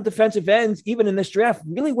of defensive ends, even in this draft,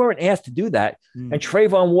 really weren't asked to do that. And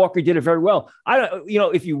Trayvon Walker did it very well.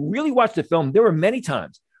 If you really watch the film, there were many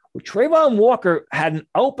times where Trayvon Walker had an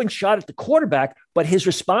open shot at the quarterback, but his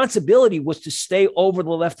responsibility was to stay over the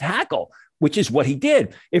left tackle, which is what he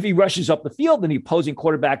did. If he rushes up the field and the opposing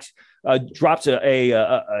quarterback drops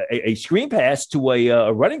a screen pass to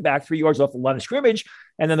a running back 3 yards off the line of scrimmage,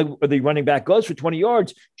 and then the running back goes for 20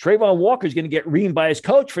 yards, Trayvon Walker is going to get reamed by his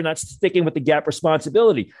coach for not sticking with the gap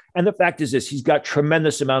responsibility. And the fact is this, he's got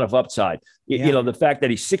tremendous amount of upside. Yeah. You know, the fact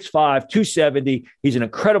that he's 6'5", 270, he's an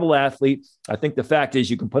incredible athlete. I think the fact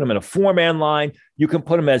is you can put him in a 4-man line. You can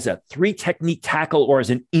put him as a 3-technique tackle or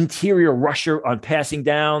as an interior rusher on passing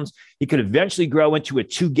downs. He could eventually grow into a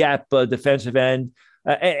 2-gap defensive end.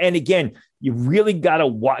 And again, you really got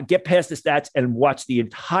to get past the stats and watch the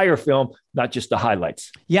entire film, not just the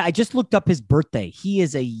highlights. Yeah, I just looked up his birthday. He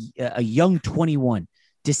is a young 21.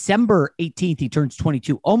 December 18th, he turns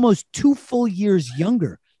 22, almost 2 full years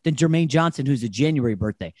younger than Jermaine Johnson, who's a January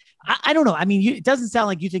birthday. I don't know. I mean, it doesn't sound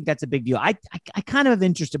like you think that's a big deal. I kind of am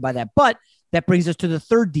interested by that. But that brings us to the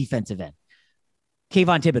third defensive end,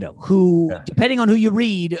 Kayvon Thibodeaux, who, depending on who you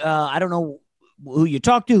read, I don't know who you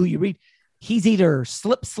talk to, who you read, he's either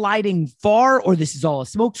sliding far or this is all a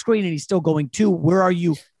smokescreen and he's still going to. Where are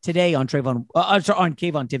you today on Kayvon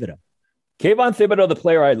Thibodeaux? Kayvon Thibodeaux, the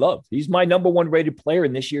player I love. He's my number 1 rated player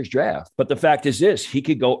in this year's draft. But the fact is this, he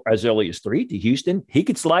could go as early as 3 to Houston. He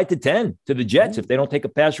could slide to 10 to the Jets if they don't take a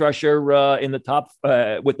pass rusher in the top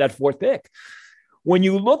with that 4th pick. When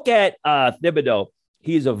you look at Thibodeaux,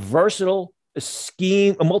 he is a versatile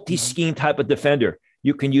a multi-scheme type of defender.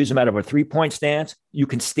 You can use him out of a 3-point stance. You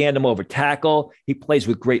can stand him over tackle. He plays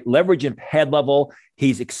with great leverage and head level.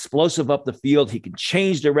 He's explosive up the field. He can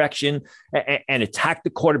change direction and attack the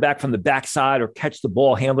quarterback from the backside or catch the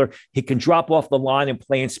ball handler. He can drop off the line and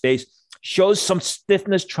play in space. Shows some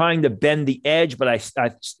stiffness trying to bend the edge, but I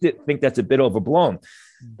still think that's a bit overblown.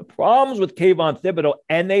 The problems with Kayvon Thibodeaux,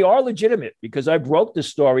 and they are legitimate because I broke the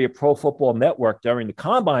story at Pro Football Network during the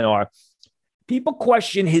Combine, are people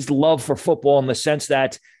question his love for football in the sense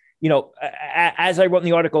that, you know, as I wrote in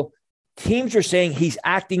the article, teams are saying he's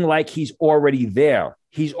acting like he's already there.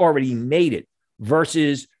 He's already made it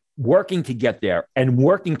versus working to get there and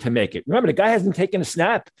working to make it. Remember, the guy hasn't taken a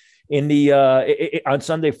snap in the on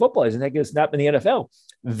Sunday football. He hasn't taken a snap in the NFL.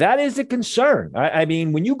 That is a concern. I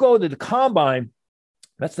mean, when you go to the Combine,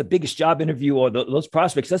 that's the biggest job interview, or those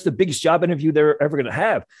prospects, that's the biggest job interview they're ever going to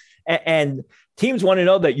have. And teams want to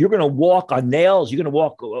know that you're going to walk on nails. You're going to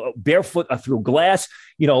walk barefoot through glass,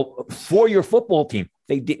 you know, for your football team.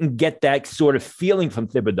 They didn't get that sort of feeling from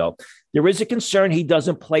Thibodeaux. There is a concern he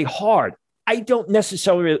doesn't play hard. I don't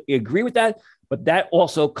necessarily agree with that, but that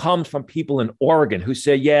also comes from people in Oregon who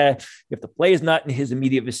say, yeah, if the play is not in his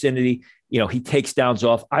immediate vicinity, you know, he takes downs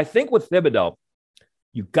off. I think with Thibodeaux,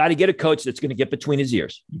 you've got to get a coach that's going to get between his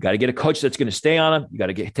ears. You got to get a coach that's going to stay on him. You got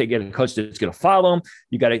to get a coach that's going to follow him.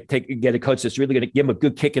 You got to get a coach that's really going to give him a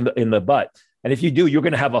good kick in the butt. And if you do, you're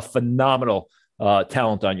going to have a phenomenal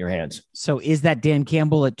talent on your hands. So is that Dan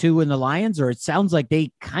Campbell at 2 in the Lions, or it sounds like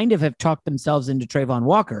they kind of have talked themselves into Trayvon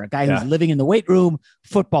Walker, a guy who's living in the weight room,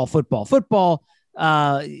 football.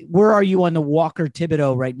 Where are you on the Walker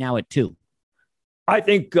Thibodeaux right now at 2? I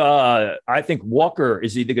think Walker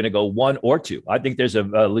is either going to go 1 or 2. I think there's a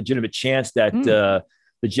legitimate chance that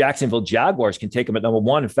the Jacksonville Jaguars can take him at number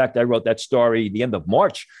 1. In fact, I wrote that story the end of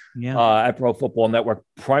March at Pro Football Network,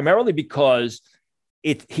 primarily because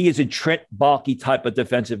he is a Trent Baalke type of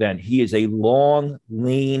defensive end. He is a long,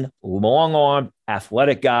 lean, long-armed,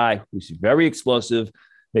 athletic guy who's very explosive,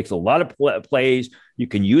 makes a lot of plays. You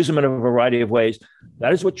can use him in a variety of ways.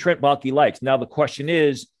 That is what Trent Baalke likes. Now, the question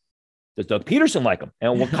is, does Doug Peterson like him?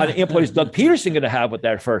 And what kind of input is Doug Peterson going to have with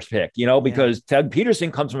that first pick? You know, because Doug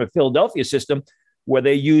Peterson comes from a Philadelphia system where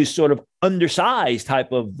they use sort of undersized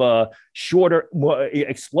type of shorter, more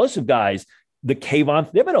explosive guys, the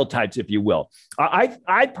Kayvon Thibodeaux types, if you will.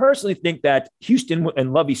 I personally think that Houston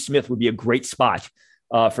and Lovie Smith would be a great spot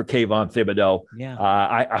for Kayvon Thibodeaux. Yeah.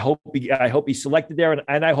 I hope he's selected there,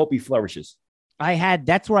 and I hope he flourishes.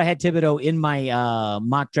 That's where I had Thibodeaux in my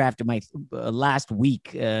mock draft in my last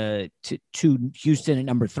week to Houston at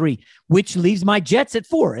number 3, which leaves my Jets at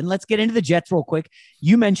 4. And let's get into the Jets real quick.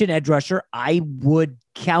 You mentioned edge rusher. I would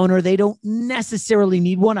counter. They don't necessarily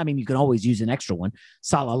need one. I mean, you can always use an extra one.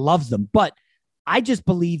 Saleh loves them, but I just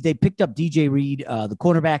believe they picked up DJ Reed, the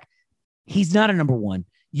cornerback. He's not a number 1.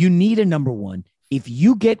 You need a number 1. If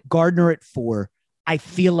you get Gardner at 4, I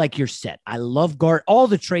feel like you're set. I love all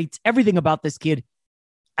the traits, everything about this kid.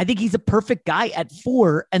 I think he's a perfect guy at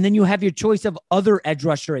 4. And then you have your choice of other edge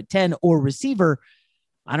rusher at 10 or receiver.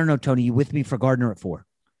 I don't know, Tony, you with me for Gardner at 4?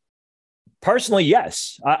 Personally,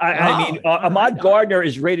 yes. I mean, Ahmad Gardner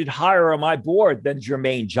is rated higher on my board than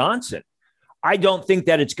Jermaine Johnson. I don't think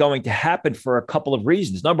that it's going to happen for a couple of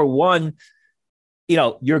reasons. Number one,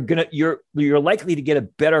 you're likely to get a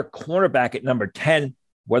better cornerback at number 10,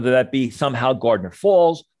 whether that be somehow Gardner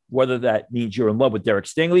Falls, whether that means you're in love with Derek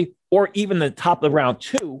Stingley, or even the top of round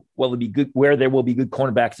 2, will it be good where there will be good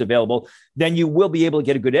cornerbacks available, then you will be able to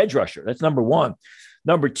get a good edge rusher. That's number one.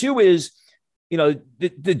 Number two is,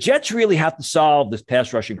 the Jets really have to solve this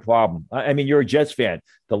pass rushing problem. I mean, you're a Jets fan.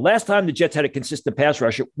 The last time the Jets had a consistent pass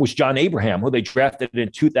rusher was John Abraham, who they drafted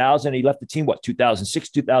in 2000. He left the team, 2006,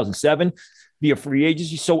 2007, via free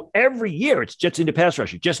agency. So every year it's Jets need a pass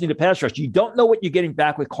rusher, Jets need a pass rusher. You don't know what you're getting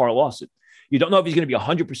back with Carl Lawson. You don't know if he's going to be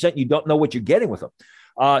 100%. You don't know what you're getting with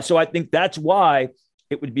him. So I think that's why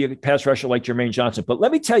it would be a pass rusher like Jermaine Johnson. But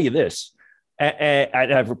let me tell you this,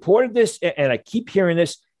 and I've reported this, and I keep hearing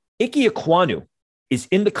this. Ike Ekwonu is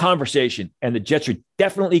in the conversation, and the Jets are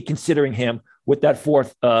definitely considering him with that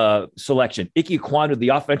 4th selection. Ike Ekwonu, the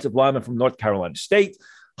offensive lineman from North Carolina State,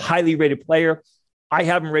 highly rated player. I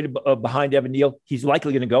have him rated behind Evan Neal. He's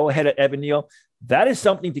likely going to go ahead of Evan Neal. That is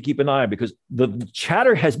something to keep an eye on, because the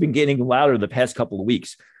chatter has been getting louder the past couple of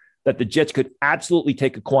weeks that the Jets could absolutely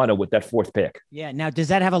take Ekwonu with that 4th pick. Yeah. Now, does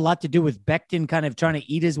that have a lot to do with Becton kind of trying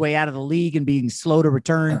to eat his way out of the league and being slow to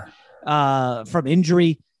return from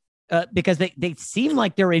injury? Because they seem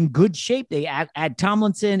like they're in good shape. They add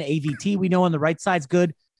Tomlinson, AVT, we know on the right side's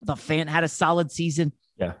good. The Fant had a solid season.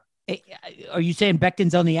 Yeah. Are you saying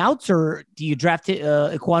Becton's on the outs, or do you draft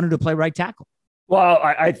Ekwonu to play right tackle? Well,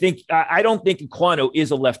 I don't think Ekwonu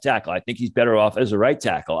is a left tackle. I think he's better off as a right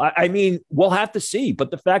tackle. I mean, we'll have to see. But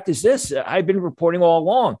the fact is this, I've been reporting all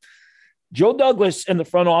along. Joe Douglas and the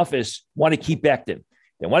front office want to keep Becton.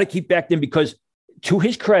 They want to keep Becton because, to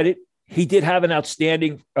his credit, he did have an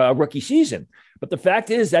outstanding rookie season. But the fact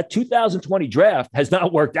is that 2020 draft has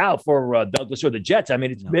not worked out for Douglas or the Jets. I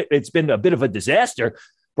mean, it's been a bit of a disaster.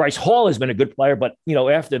 Bryce Hall has been a good player, but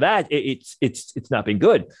after that, it's not been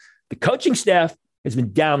good. The coaching staff has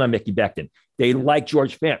been down on Mickey Becton. They like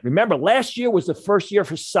George Fant. Remember, last year was the first year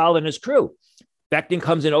for Saleh and his crew. Becton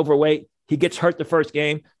comes in overweight. He gets hurt the first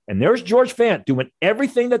game, and there's George Fant doing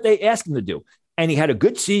everything that they asked him to do. And he had a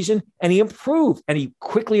good season, and he improved, and he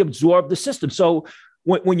quickly absorbed the system. So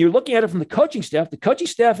when you're looking at it from the coaching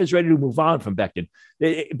staff is ready to move on from Becton.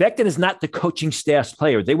 Becton is not the coaching staff's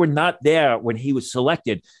player. They were not there when he was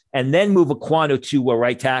selected, and then move Ekwonu to a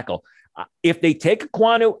right tackle. If they take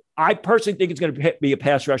Ekwonu, I personally think it's going to be a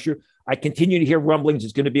pass rusher. I continue to hear rumblings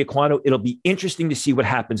it's going to be Ekwonu. It'll be interesting to see what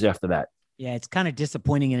happens after that. Yeah, it's kind of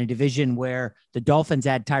disappointing in a division where the Dolphins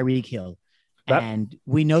had Tyreek Hill. And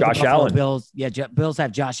we know Josh the Buffalo Allen. Bills. Yeah, Bills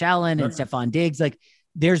have Josh Allen and Stephon Diggs. Like,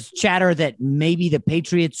 there's chatter that maybe the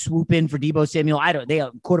Patriots swoop in for Deebo Samuel. They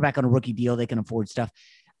have a quarterback on a rookie deal. They can afford stuff.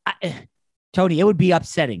 Tony, it would be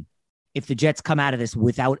upsetting if the Jets come out of this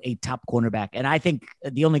without a top cornerback. And I think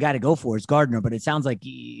the only guy to go for is Gardner, but it sounds like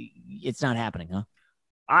it's not happening, huh?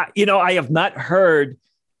 I have not heard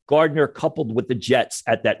Gardner coupled with the Jets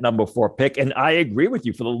at that number 4 pick. And I agree with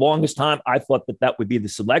you. For the longest time, I thought that would be the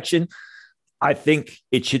selection. I think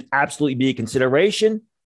it should absolutely be a consideration,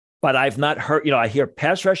 but I've not heard, I hear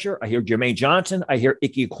pass rusher, I hear Jermaine Johnson, I hear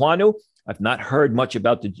Ike Ekwonu. I've not heard much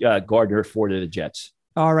about the Gardner for the Jets.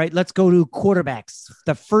 All right, let's go to quarterbacks.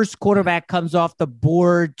 The first quarterback comes off the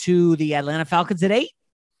board to the Atlanta Falcons at 8.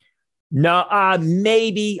 No,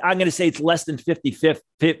 maybe I'm going to say it's less than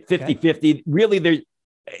 50-50. Really,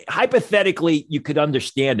 hypothetically, you could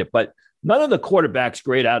understand it, but none of the quarterbacks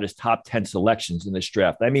grade out as top 10 selections in this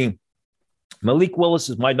draft. I mean, Malik Willis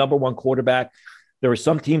is my number 1 quarterback. There are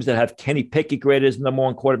some teams that have Kenny Pickett graded as number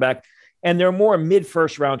 1 quarterback, and they're more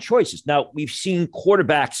mid-first round choices. Now, we've seen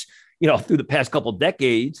quarterbacks, through the past couple of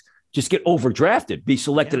decades just get overdrafted, be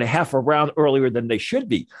selected a half a round earlier than they should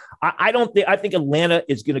be. I think Atlanta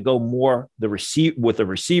is going to go more with a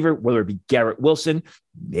receiver, whether it be Garrett Wilson,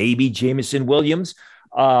 maybe Jameson Williams.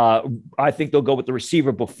 I think they'll go with the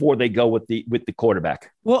receiver before they go with the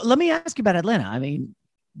quarterback. Well, let me ask you about Atlanta. I mean,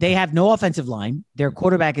 they have no offensive line. Their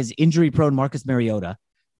quarterback is injury-prone Marcus Mariota.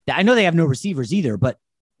 I know they have no receivers either, but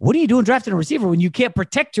what are you doing drafting a receiver when you can't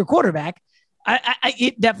protect your quarterback?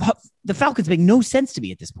 The Falcons make no sense to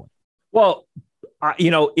me at this point. Well,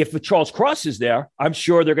 if Charles Cross is there, I'm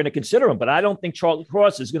sure they're going to consider him, but I don't think Charles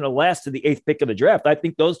Cross is going to last to the 8th pick of the draft. I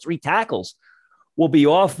think those 3 tackles will be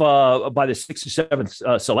off by the 6th or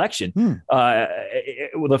 7th selection,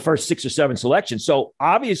 the first 6 or 7 selections. So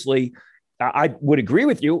obviously, I would agree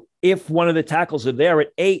with you. If one of the tackles are there at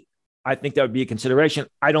 8, I think that would be a consideration.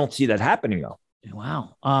 I don't see that happening, though.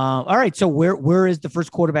 Wow. All right. So where is the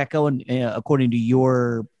first quarterback going according to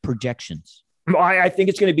your projections? I think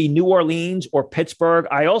it's going to be New Orleans or Pittsburgh.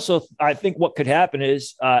 I think what could happen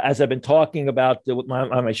is, as I've been talking about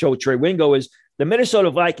on my show with Trey Wingo, is the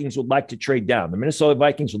Minnesota Vikings would like to trade down. The Minnesota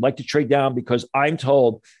Vikings would like to trade down because I'm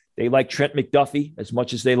told they like Trent McDuffie as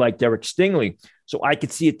much as they like Derek Stingley. So I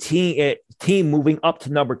could see a team moving up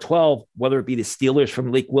to number 12, whether it be the Steelers from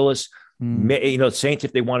Malik Willis, Saints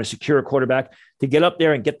if they want to secure a quarterback, to get up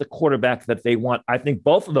there and get the quarterback that they want. I think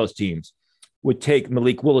both of those teams would take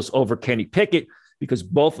Malik Willis over Kenny Pickett because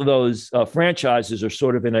both of those franchises are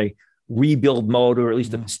sort of in a rebuild mode, or at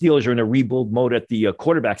least the Steelers are in a rebuild mode at the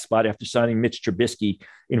quarterback spot after signing Mitch Trubisky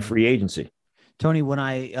in free agency. Tony, when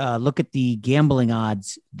I look at the gambling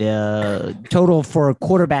odds, the total for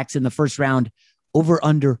quarterbacks in the first round, over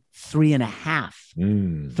under 3.5.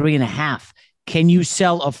 3.5. Can you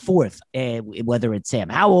sell a fourth, whether it's Sam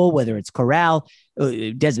Howell, whether it's Corral,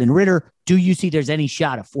 Desmond Ridder? Do you see there's any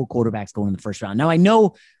shot of 4 quarterbacks going in the first round? Now, I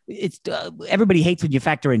know it's everybody hates when you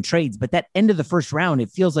factor in trades, but that end of the first round, it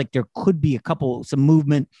feels like there could be some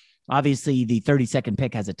movement. Obviously, the 32nd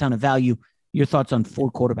pick has a ton of value. Your thoughts on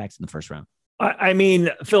 4 quarterbacks in the first round? I mean,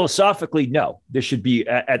 philosophically, no. There should be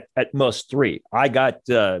at most 3. I got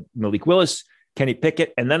Malik Willis, Kenny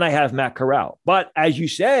Pickett, and then I have Matt Corral. But as you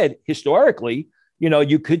said, historically,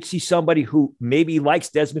 you could see somebody who maybe likes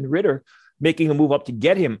Desmond Ridder making a move up to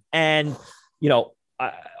get him. And,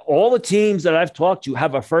 all the teams that I've talked to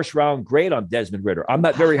have a first round grade on Desmond Ridder. I'm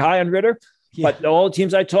not very high on Ridder, but all the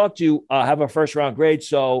teams I talk to have a first round grade.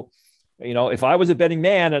 So, if I was a betting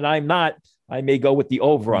man and I'm not, I may go with the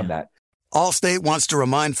over on that. Allstate wants to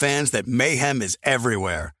remind fans that mayhem is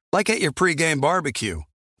everywhere, like at your pregame barbecue.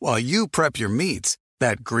 While you prep your meats,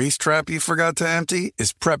 that grease trap you forgot to empty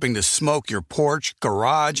is prepping to smoke your porch,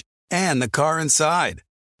 garage, and the car inside.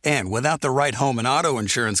 And without the right home and auto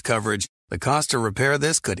insurance coverage, the cost to repair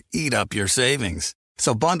this could eat up your savings.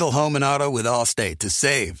 So bundle home and auto with Allstate to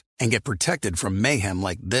save and get protected from mayhem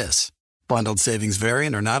like this. Bundled savings vary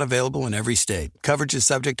and are not available in every state. Coverage is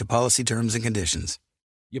subject to policy terms and conditions.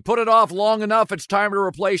 You put it off long enough, it's time to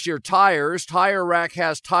replace your tires. Tire Rack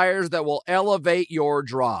has tires that will elevate your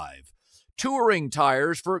drive. Touring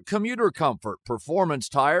tires for commuter comfort, performance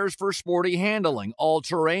tires for sporty handling,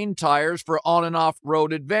 all-terrain tires for on- and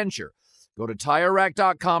off-road adventure. Go to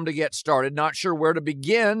TireRack.com to get started. Not sure where to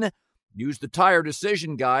begin? Use the Tire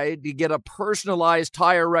Decision Guide to get a personalized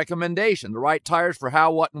tire recommendation, the right tires for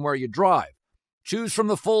how, what, and where you drive. Choose from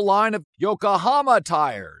the full line of Yokohama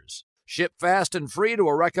tires. Ship fast and free to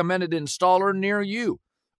a recommended installer near you.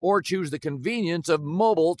 Or choose the convenience of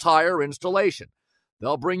mobile tire installation.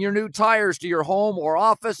 They'll bring your new tires to your home or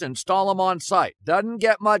office, install them on site. Doesn't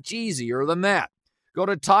get much easier than that. Go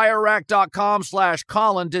to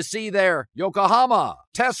TireRack.com/Colin to see their Yokohama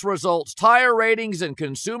test results, tire ratings, and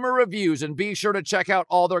consumer reviews, and be sure to check out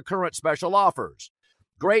all their current special offers.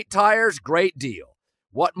 Great tires, great deal.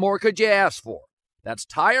 What more could you ask for? That's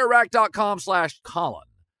TireRack.com/Colin.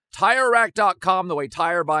 TireRack.com, the way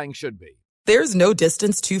tire buying should be. There's no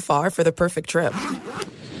distance too far for the perfect trip.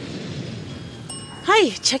 Hi,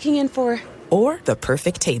 checking in for... Or the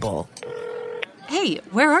perfect table. Hey,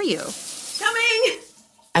 where are you? Coming!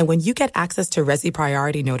 And when you get access to Resi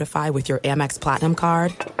Priority Notify with your Amex Platinum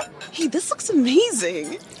card... Hey, this looks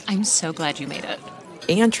amazing. I'm so glad you made it.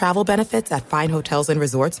 And travel benefits at fine hotels and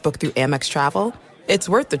resorts booked through Amex Travel, it's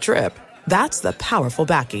worth the trip. That's the powerful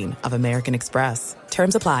backing of American Express.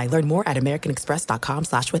 Terms apply. Learn more at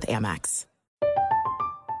americanexpress.com/withAmex.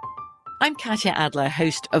 I'm Katya Adler,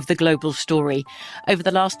 host of The Global Story. Over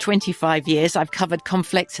the last 25 years, I've covered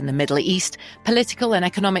conflicts in the Middle East, political and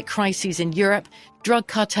economic crises in Europe, drug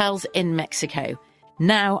cartels in Mexico.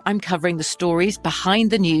 Now I'm covering the stories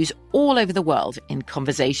behind the news all over the world in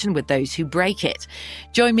conversation with those who break it.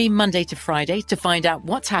 Join me Monday to Friday to find out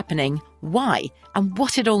what's happening, why, and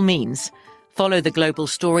what it all means. Follow The Global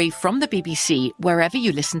Story from the BBC wherever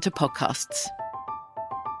you listen to podcasts.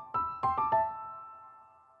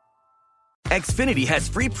 Xfinity has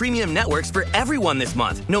free premium networks for everyone this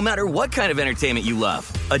month, no matter what kind of entertainment you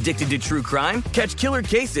love. Addicted to true crime? Catch killer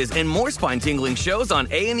cases and more spine-tingling shows on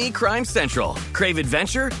A&E Crime Central. Crave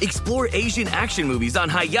adventure? Explore Asian action movies on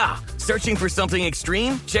Hi-YAH. Searching for something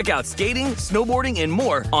extreme? Check out skating, snowboarding, and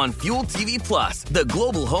more on Fuel TV Plus, the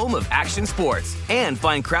global home of action sports. And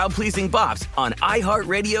find crowd-pleasing bops on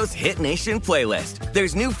iHeartRadio's Hit Nation playlist.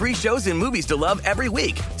 There's new free shows and movies to love every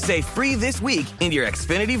week. Say free this week in your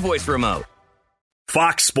Xfinity voice remote.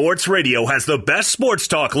 Fox Sports Radio has the best sports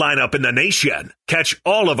talk lineup in the nation. Catch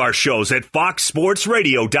all of our shows at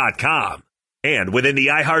foxsportsradio.com. And within the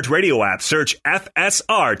iHeartRadio app, search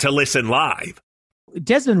FSR to listen live.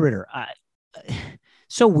 Desmond Ridder.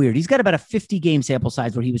 So weird. He's got about a 50 game sample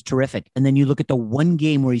size where he was terrific. And then you look at the one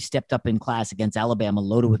game where he stepped up in class against Alabama,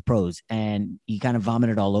 loaded with pros, and he kind of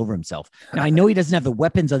vomited all over himself. Now, I know he doesn't have the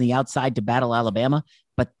weapons on the outside to battle Alabama,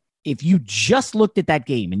 but if you just looked at that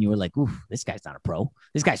game and you were like, ooh, this guy's not a pro,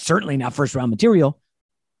 this guy's certainly not first round material,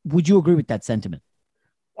 would you agree with that sentiment?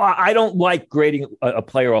 Well, I don't like grading a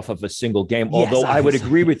player off of a single game, although I would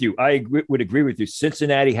agree with you. Would agree with you.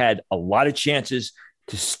 Cincinnati had a lot of chances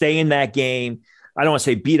to stay in that game. I don't want to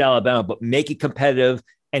say beat Alabama, but make it competitive,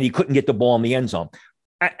 and he couldn't get the ball in the end zone.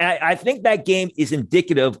 I think that game is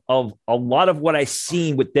indicative of a lot of what I've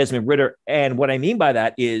seen with Desmond Ridder. And what I mean by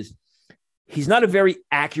that is he's not a very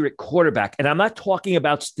accurate quarterback. And I'm not talking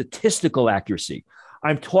about statistical accuracy.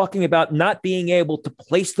 I'm talking about not being able to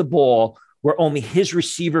place the ball where only his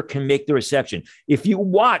receiver can make the reception. If you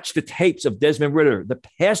watch the tapes of Desmond Ridder the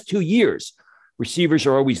past 2 years, receivers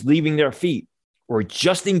are always leaving their feet or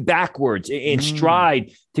adjusting backwards in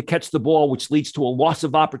stride to catch the ball, which leads to a loss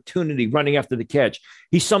of opportunity running after the catch.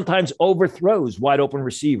 He sometimes overthrows wide open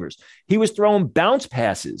receivers. He was throwing bounce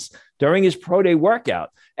passes during his pro day workout.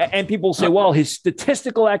 And people say, well, his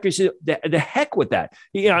statistical accuracy, the heck with that.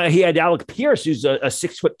 He had Alec Pierce, who's a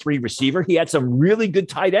 6'3" receiver. He had some really good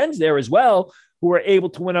tight ends there as well, who were able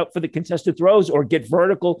to win up for the contested throws or get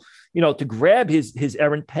vertical, to grab his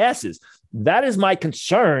errant passes. That is my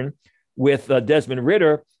concern with Desmond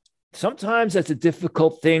Ridder. Sometimes that's a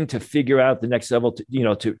difficult thing to figure out the next level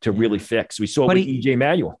to really fix. We saw it with EJ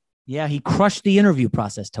Manuel. Yeah, he crushed the interview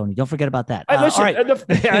process, Tony. Don't forget about that. Listen, all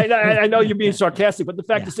right. I know you're being sarcastic, but the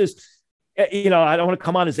fact is this, I don't want to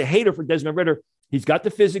come on as a hater for Desmond Ridder. He's got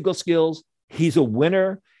the physical skills. He's a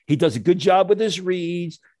winner. He does a good job with his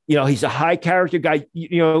reads. He's a high character guy.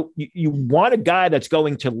 You want a guy that's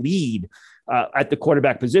going to lead at the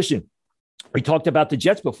quarterback position. We talked about the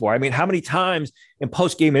Jets before. I mean, how many times in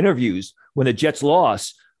post-game interviews when the Jets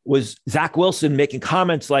lost was Zach Wilson making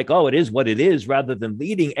comments like, oh, it is what it is, rather than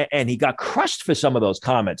leading, and he got crushed for some of those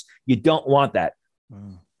comments. You don't want that.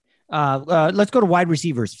 Let's go to wide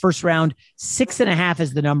receivers. First round, 6.5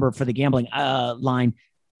 is the number for the gambling line.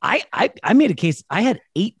 I made a case. I had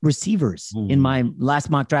 8 receivers in my last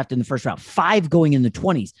mock draft in the first round, 5 going in the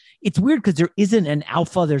 20s. It's weird because there isn't an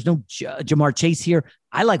alpha. There's no Jamar Chase here.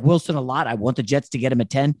 I like Wilson a lot. I want the Jets to get him at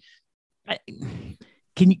 10.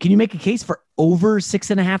 Can you make a case for over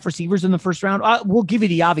 6.5 receivers in the first round? We'll give you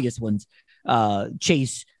the obvious ones.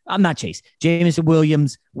 Chase. I'm not Chase. Jameson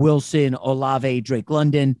Williams, Wilson, Olave, Drake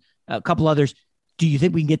London, a couple others. Do you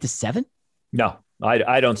think we can get to 7? No,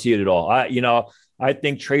 I don't see it at all. I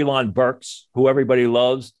think Treylon Burks, who everybody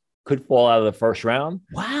loves, could fall out of the first round.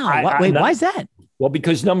 Wow. Why is that? Well,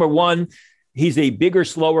 because number one, he's a bigger,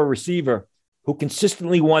 slower receiver who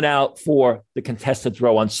consistently won out for the contested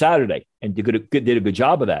throw on Saturday and did a good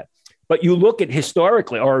job of that. But you look at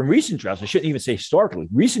historically, or in recent drafts, I shouldn't even say historically,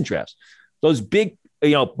 recent drafts, those big,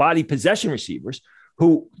 body possession receivers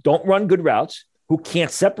who don't run good routes, who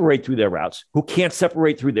can't separate through their routes, who can't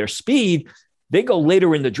separate through their speed, they go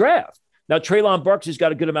later in the draft. Now, Treylon Burks has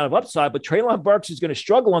got a good amount of upside, but Treylon Burks is going to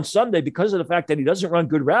struggle on Sunday because of the fact that he doesn't run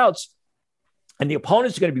good routes. And the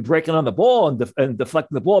opponent's going to be breaking on the ball and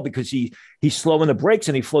deflecting the ball because he's slowing the brakes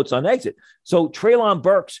and he floats on exit. So Treylon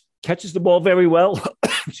Burks catches the ball very well.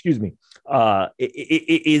 Excuse me.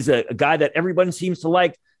 It is a guy that everybody seems to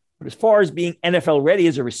like. But as far as being NFL ready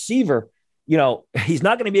as a receiver, he's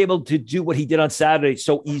not going to be able to do what he did on Saturday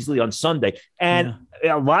so easily on Sunday. And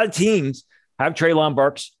a lot of teams have Treylon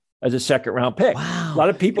Burks as a second round pick. Wow. A lot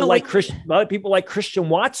of people like Christian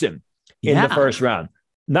Watson in the first round.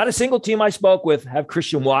 Not a single team I spoke with have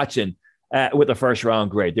Christian Watson with a first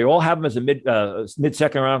round grade. They all have him as a mid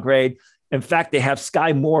second round grade. In fact, they have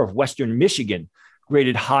Sky Moore of Western Michigan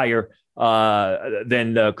graded higher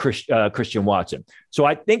than Christian Watson. So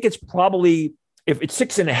I think it's probably, if it's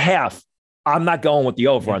 6.5, I'm not going with the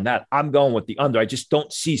over on that. I'm going with the under. I just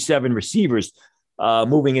don't see 7 receivers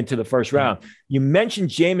moving into the first round. You mentioned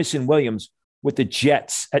Jameson Williams with the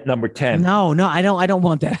Jets at number 10. No, I don't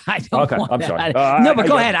want that. I'm sorry. But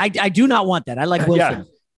go ahead. I do not want that. I like Wilson.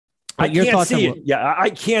 I can't see it. I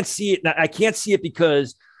can't see it. I can't see it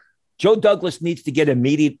because Joe Douglas needs to get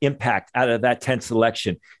immediate impact out of that 10th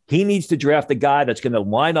selection. He needs to draft a guy that's going to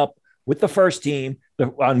line up with the first team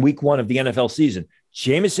on week 1 of the NFL season.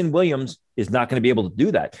 Jameson Williams is not going to be able to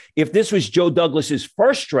do that. If this was Joe Douglas's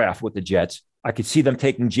first draft with the Jets, I could see them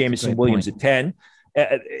taking Jameson Williams at 10.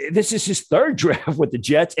 This is his 3rd draft with the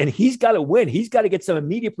Jets, and he's got to win. He's got to get some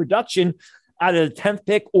immediate production out of the 10th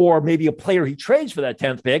pick, or maybe a player he trades for that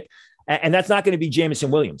 10th pick, and that's not going to be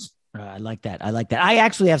Jameson Williams. I like that. I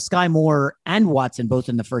actually have Sky Moore and Watson both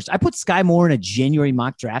in the first. I put Sky Moore in a January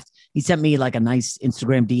mock draft, He sent me like a nice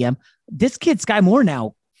Instagram DM. This kid, Sky Moore,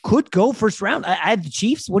 now could go first round. I had the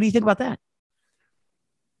Chiefs. What do you think about that?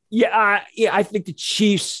 Yeah, I think the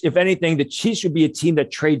Chiefs, if anything, the Chiefs would be a team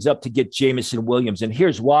that trades up to get Jameson Williams. And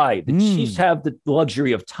here's why. The Chiefs have the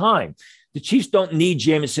luxury of time. The Chiefs don't need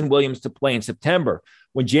Jameson Williams to play in September.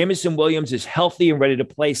 When Jameson Williams is healthy and ready to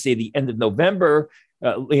play, say the end of November,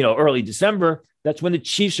 early December, that's when the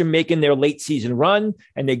Chiefs are making their late season run,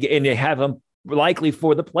 and they have them likely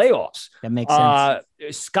for the playoffs. That makes sense.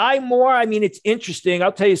 Sky Moore, I mean, it's interesting.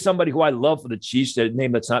 I'll tell you somebody who I love for the Chiefs, the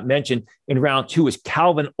name that's not mentioned in round 2 is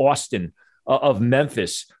Calvin Austin of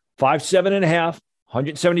Memphis. 5'7.5",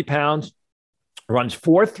 170 pounds, runs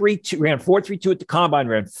 4.32, ran 4.32 at the combine,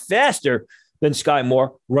 ran faster than Sky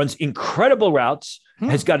Moore, runs incredible routes,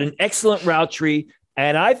 has got an excellent route tree.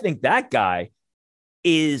 And I think that guy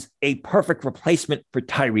is a perfect replacement for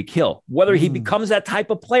Tyreek Hill. Whether he becomes that type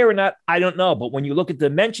of player or not, I don't know. But when you look at the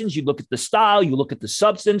dimensions, you look at the style, you look at the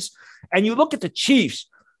substance, and you look at the Chiefs,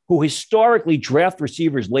 who historically draft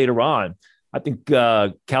receivers later on, I think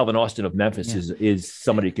Calvin Austin of Memphis is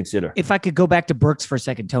somebody to consider. If I could go back to Burks for a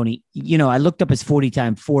second, Tony, I looked up his 40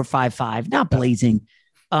 time, 4.55, not blazing.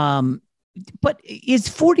 But is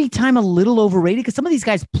 40 time a little overrated? Because some of these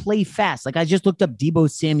guys play fast. Like I just looked up Deebo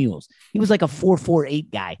Samuels. He was like a 4.48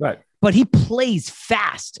 guy, right? But he plays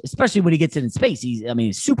fast, especially when he gets it in space. He's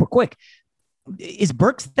super quick. Is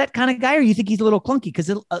Burks that kind of guy, or you think he's a little clunky? Because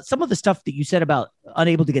some of the stuff that you said about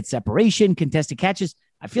unable to get separation, contested catches,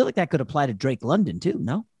 I feel like that could apply to Drake London too,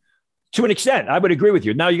 no? To an extent, I would agree with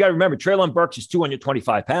you. Now, you got to remember, Treylon Burks is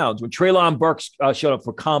 225 pounds. When Treylon Burks showed up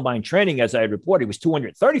for combine training, as I had reported, he was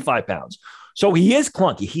 235 pounds. So he is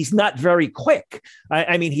clunky. He's not very quick.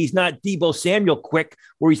 I mean, he's not Deebo Samuel quick,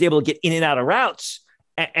 where he's able to get in and out of routes,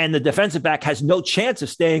 and the defensive back has no chance of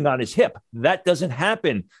staying on his hip. That doesn't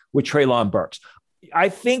happen with Treylon Burks. I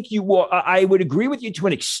think I would agree with you to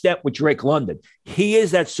an extent with Drake London. He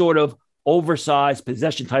is that sort of oversized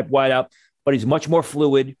possession type wideout, but he's much more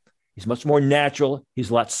fluid. He's much more natural.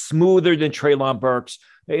 He's a lot smoother than Treylon Burks.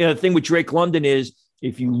 The thing with Drake London is,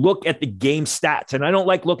 if you look at the game stats, and I don't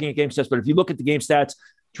like looking at game stats, but if you look at the game stats,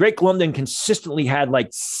 Drake London consistently had like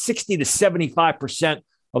 60 to 75%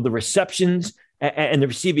 of the receptions and the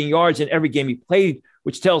receiving yards in every game he played,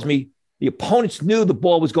 which tells me the opponents knew the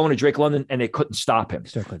ball was going to Drake London and they couldn't stop him.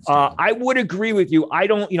 I would agree with you. I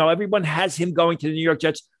don't, everyone has him going to the New York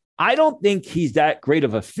Jets. I don't think he's that great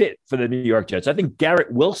of a fit for the New York Jets. I think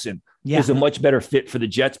Garrett Wilson is a much better fit for the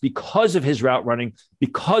Jets because of his route running,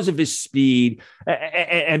 because of his speed,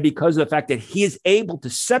 and because of the fact that he is able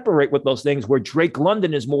to separate with those things, where Drake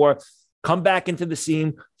London is more come back into the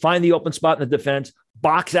seam, find the open spot in the defense,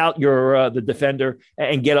 box out the defender,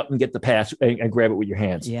 and get up and get the pass and grab it with your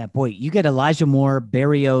hands. Yeah, boy, you get Elijah Moore,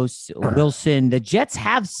 Berrios, Wilson. The Jets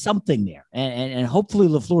have something there, and hopefully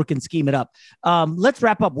LaFleur can scheme it up. Let's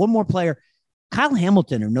wrap up. One more player. Kyle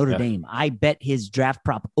Hamilton of Notre Dame. I bet his draft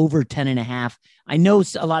prop over 10.5. I know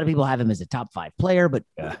a lot of people have him as a top 5 player, but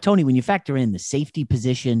Tony, when you factor in the safety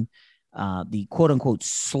position, the quote unquote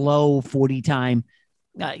slow 40 time,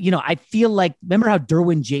 I feel like, remember how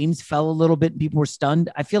Derwin James fell a little bit and people were stunned?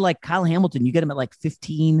 I feel like Kyle Hamilton, you get him at like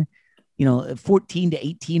 15, 14 to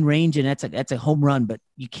 18 range, and that's a home run, but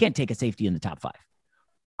you can't take a safety in the top 5.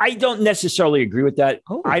 I don't necessarily agree with that.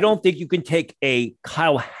 I don't think you can take a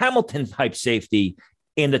Kyle Hamilton type safety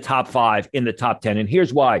in the top 5, in the top 10. And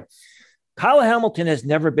here's why. Kyle Hamilton has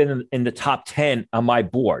never been in the top 10 on my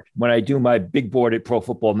board. When I do my big board at Pro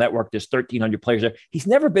Football Network, there's 1,300 players there. He's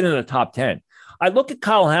never been in the top 10. I look at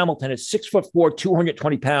Kyle Hamilton at 6'4",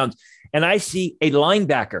 220 pounds, and I see a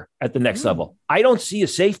linebacker at the next level. I don't see a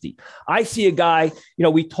safety. I see a guy,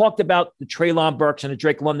 we talked about the Treylon Burks and the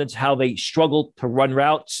Drake Londons, how they struggle to run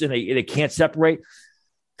routes and they can't separate.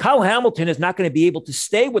 Kyle Hamilton is not going to be able to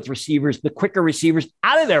stay with receivers, the quicker receivers,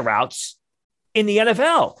 out of their routes in the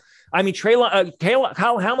NFL. I mean,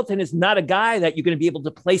 Kyle Hamilton is not a guy that you're going to be able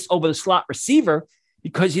to place over the slot receiver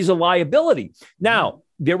because he's a liability. Now,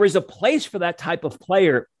 there is a place for that type of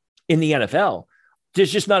player in the NFL.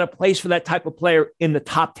 There's just not a place for that type of player in the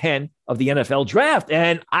top 10 of the NFL draft.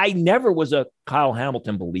 And I never was a Kyle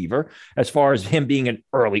Hamilton believer as far as him being an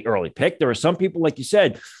early pick. There are some people, like you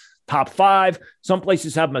said, top 5. Some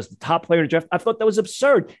places have him as the top player in the draft. I thought that was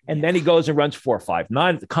absurd. And then he goes and runs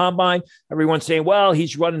 4.59 at the combine. Everyone's saying, well,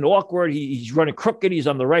 he's running awkward. He's running crooked. He's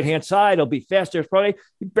on the right-hand side. He'll be faster at pro day.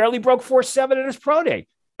 He barely broke 4.7 at his pro day.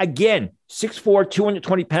 Again, 6'4",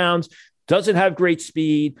 220 pounds, doesn't have great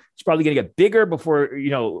speed. He's probably going to get bigger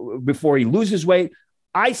before he loses weight.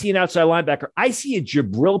 I see an outside linebacker. I see a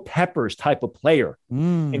Jabril Peppers type of player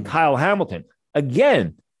in Kyle Hamilton.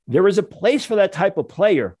 Again, there is a place for that type of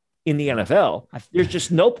player in the NFL. There's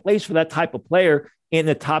just no place for that type of player in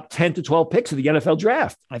the top 10 to 12 picks of the NFL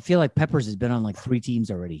draft. I feel like Peppers has been on like 3 teams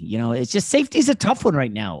already. It's just safety is a tough one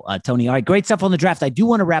right now, Tony. All right, great stuff on the draft. I do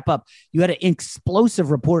want to wrap up. You had an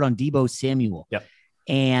explosive report on Deebo Samuel. Yep.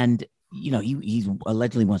 And, he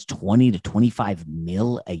allegedly wants 20 to 25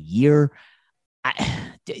 mil a year.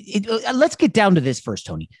 Let's get down to this first,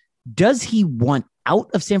 Tony. Does he want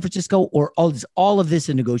out of San Francisco, or is all of this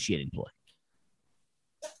a negotiating ploy?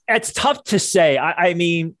 It's tough to say. I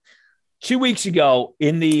mean, 2 weeks ago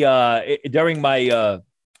in the during my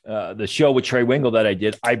the show with Trey Wingle that I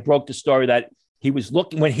did, I broke the story that he was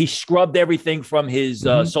looking when he scrubbed everything from his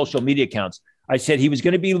social media accounts. I said he was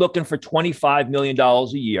going to be looking for $25 million a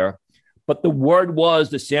year, but the word was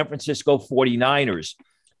the San Francisco 49ers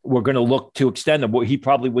were going to look to extend him. He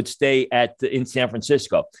probably would stay in San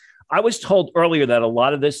Francisco. I was told earlier that a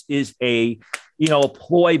lot of this is a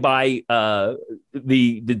ploy by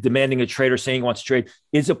the demanding a trade or saying he wants to trade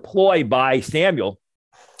is a ploy by Samuel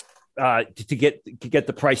to get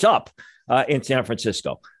the price up in San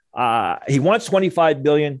Francisco. He wants $25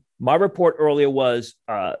 billion. My report earlier was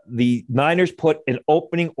the Niners put an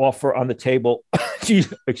opening offer on the table.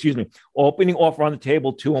 Opening offer on the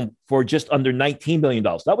table to him for just under $19 million.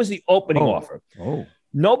 That was the opening offer. Oh.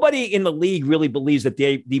 Nobody in the league really believes that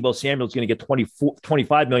Deebo Samuel is going to get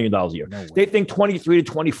 $25 million a year. No, they think $23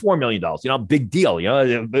 to $24 million. Big deal.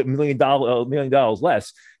 $1 million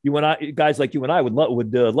less. You and I, guys like you and I, would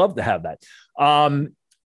love to have that.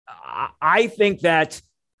 I think that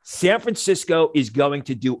San Francisco is going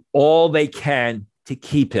to do all they can to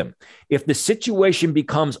keep him. If the situation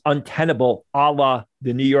becomes untenable, a la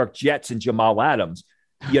the New York Jets and Jamal Adams,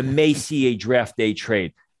 you may see a draft day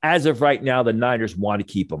trade. As of right now, the Niners want to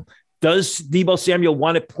keep him. Does Deebo Samuel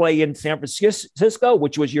want to play in San Francisco,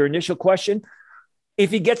 which was your initial question? If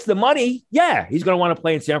he gets the money, yeah, he's going to want to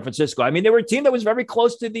play in San Francisco. I mean, they were a team that was very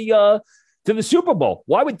close to the Super Bowl.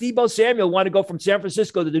 Why would Deebo Samuel want to go from San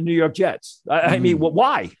Francisco to the New York Jets? I mean,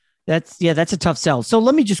 why? That's a tough sell. So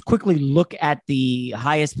let me just quickly look at the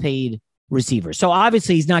highest paid receiver. So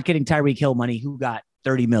obviously he's not getting Tyreek Hill money, who got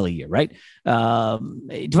 $30 million a year, right?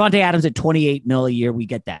 Devontae Adams at $28 million a year. We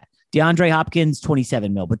get that. DeAndre Hopkins,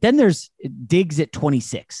 $27 million. But then there's Diggs at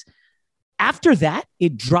 $26 million. After that,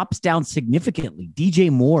 it drops down significantly. DJ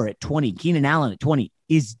Moore at $20 million. Keenan Allen at $20 million.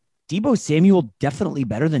 Is Deebo Samuel definitely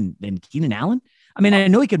better than Keenan Allen? I mean, I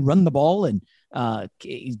know he can run the ball and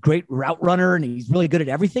he's a great route runner and he's really good at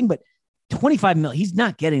everything, but $25 million, he's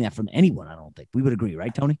not getting that from anyone, I don't think. We would agree,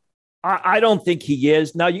 right, Tony? I don't think he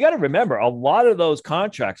is. Now, you got to remember, a lot of those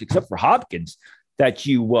contracts, except for Hopkins, that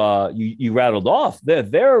you rattled off,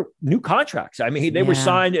 they're new contracts. I mean, they were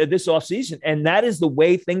signed this offseason, and that is the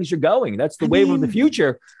way things are going. That's the wave of the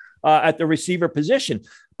future at the receiver position.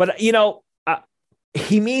 But,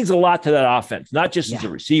 he means a lot to that offense, not just as a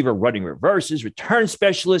receiver, running reverses, return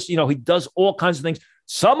specialist. He does all kinds of things,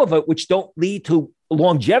 some of it which don't lead to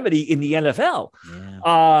longevity in the NFL.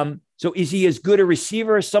 Yeah. So is he as good a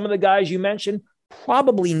receiver as some of the guys you mentioned?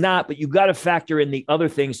 Probably not, but you got to factor in the other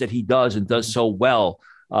things that he does and does so well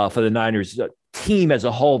for the Niners team as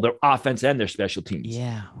a whole, their offense and their special teams.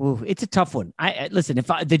 Yeah. Ooh, it's a tough one. Listen,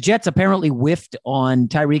 the Jets apparently whiffed on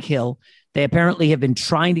Tyreek Hill. They apparently have been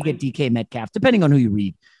trying to get DK Metcalf, depending on who you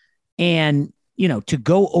read. And, to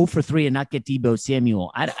go 0 for 3 and not get Deebo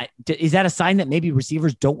Samuel, is that a sign that maybe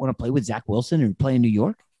receivers don't want to play with Zach Wilson and play in New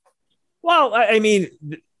York? Well, I mean,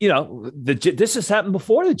 this has happened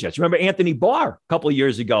before the Jets. Remember Anthony Barr a couple of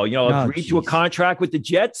years ago, agreed to a contract with the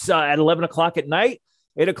Jets at 11 o'clock at night.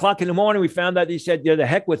 8 o'clock in the morning, we found out he said, the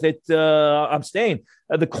heck with it. I'm staying.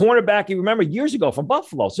 The cornerback, you remember years ago from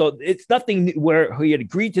Buffalo. So it's nothing where he had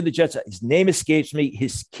agreed to the Jets. His name escapes me.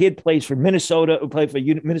 His kid plays for Minnesota, who played for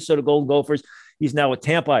Minnesota Golden Gophers. He's now with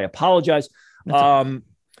Tampa. I apologize. Agreed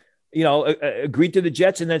to the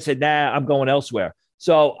Jets and then said, nah, I'm going elsewhere.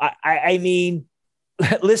 So I mean,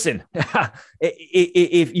 listen, do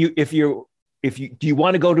you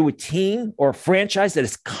want to go to a team or a franchise that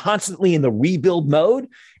is constantly in the rebuild mode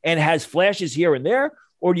and has flashes here and there,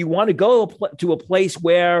 or do you want to go to a place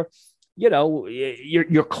where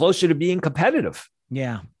you're closer to being competitive?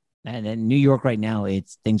 Yeah, and in New York right now,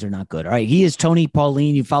 things are not good. All right, he is Tony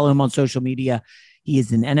Pauline. You follow him on social media. He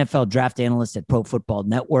is an NFL draft analyst at Pro Football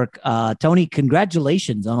Network. Tony,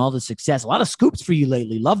 congratulations on all the success. A lot of scoops for you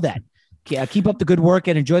lately. Love that. Keep up the good work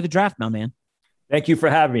and enjoy the draft, my man. Thank you for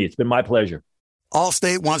having me. It's been my pleasure.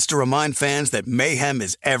 Allstate wants to remind fans that mayhem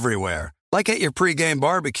is everywhere, like at your pregame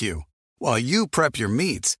barbecue. While you prep your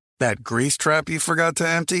meats, that grease trap you forgot to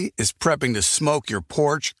empty is prepping to smoke your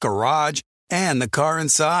porch, garage, and the car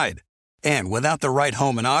inside. And without the right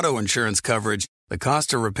home and auto insurance coverage, The cost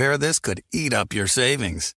to repair this could eat up your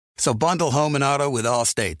savings. So bundle home and auto with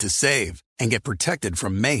Allstate to save and get protected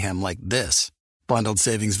from mayhem like this. Bundled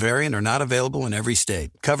savings vary and are not available in every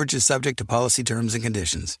state. Coverage is subject to policy terms and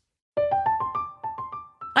conditions.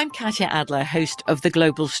 I'm Katya Adler, host of The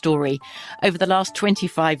Global Story. Over the last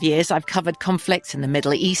 25 years, I've covered conflicts in the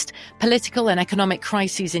Middle East, political and economic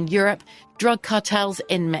crises in Europe, drug cartels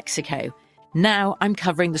in Mexico. Now I'm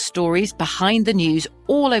covering the stories behind the news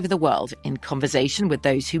all over the world in conversation with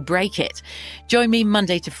those who break it. Join me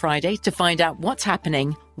Monday to Friday to find out what's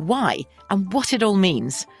happening, why, and what it all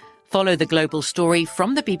means. Follow The Global Story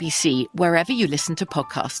from the BBC wherever you listen to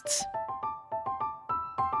podcasts.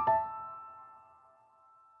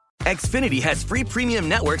 Xfinity has free premium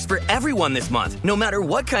networks for everyone this month, no matter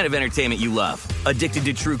what kind of entertainment you love. Addicted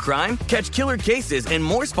to true crime? Catch killer cases and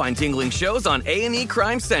more spine-tingling shows on A&E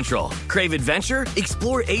Crime Central. Crave adventure?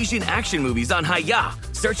 Explore Asian action movies on Hi-Ya.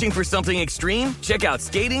 Searching for something extreme? Check out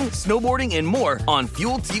skating, snowboarding, and more on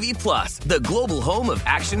Fuel TV Plus, the global home of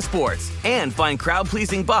action sports. And find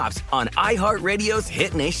crowd-pleasing bops on iHeartRadio's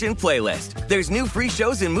Hit Nation playlist. There's new free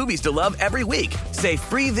shows and movies to love every week. Say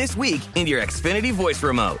free this week in your Xfinity voice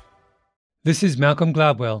remote. This is Malcolm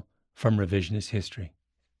Gladwell from Revisionist History.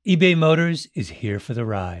 eBay Motors is here for the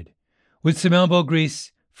ride. With some elbow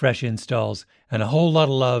grease, fresh installs, and a whole lot of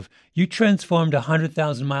love, you transformed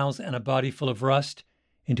 100,000 miles and a body full of rust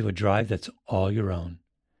into a drive that's all your own.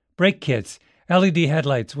 Brake kits, LED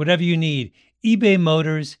headlights, whatever you need, eBay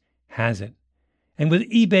Motors has it. And with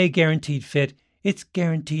eBay Guaranteed Fit, it's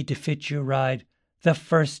guaranteed to fit your ride the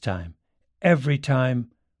first time, every time,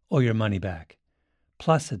 or your money back.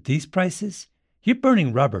 Plus, at these prices, you're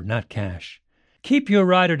burning rubber, not cash. Keep your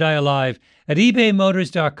ride or die alive at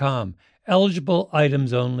ebaymotors.com. Eligible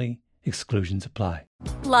items only. Exclusions apply.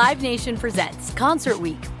 Live Nation presents Concert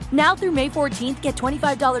Week. Now through May 14th, get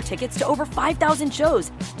 $25 tickets to over 5,000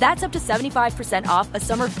 shows. That's up to 75% off a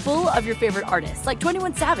summer full of your favorite artists like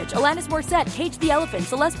 21 Savage, Alanis Morissette, Cage the Elephant,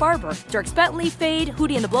 Celeste Barber, Dierks Bentley, Fade,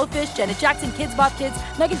 Hootie and the Blowfish, Janet Jackson, Kids Bop Kids,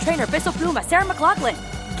 Meghan Trainor, Peso Pluma, Sarah McLachlan.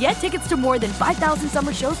 Get tickets to more than 5,000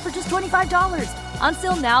 summer shows for just $25.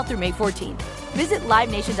 Until now through May 14th. Visit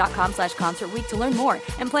LiveNation.com/Concert Week to learn more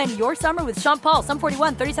and plan your summer with Sean Paul, Sum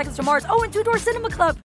 41, 30 Seconds to Mars, and Two Door Cinema Club.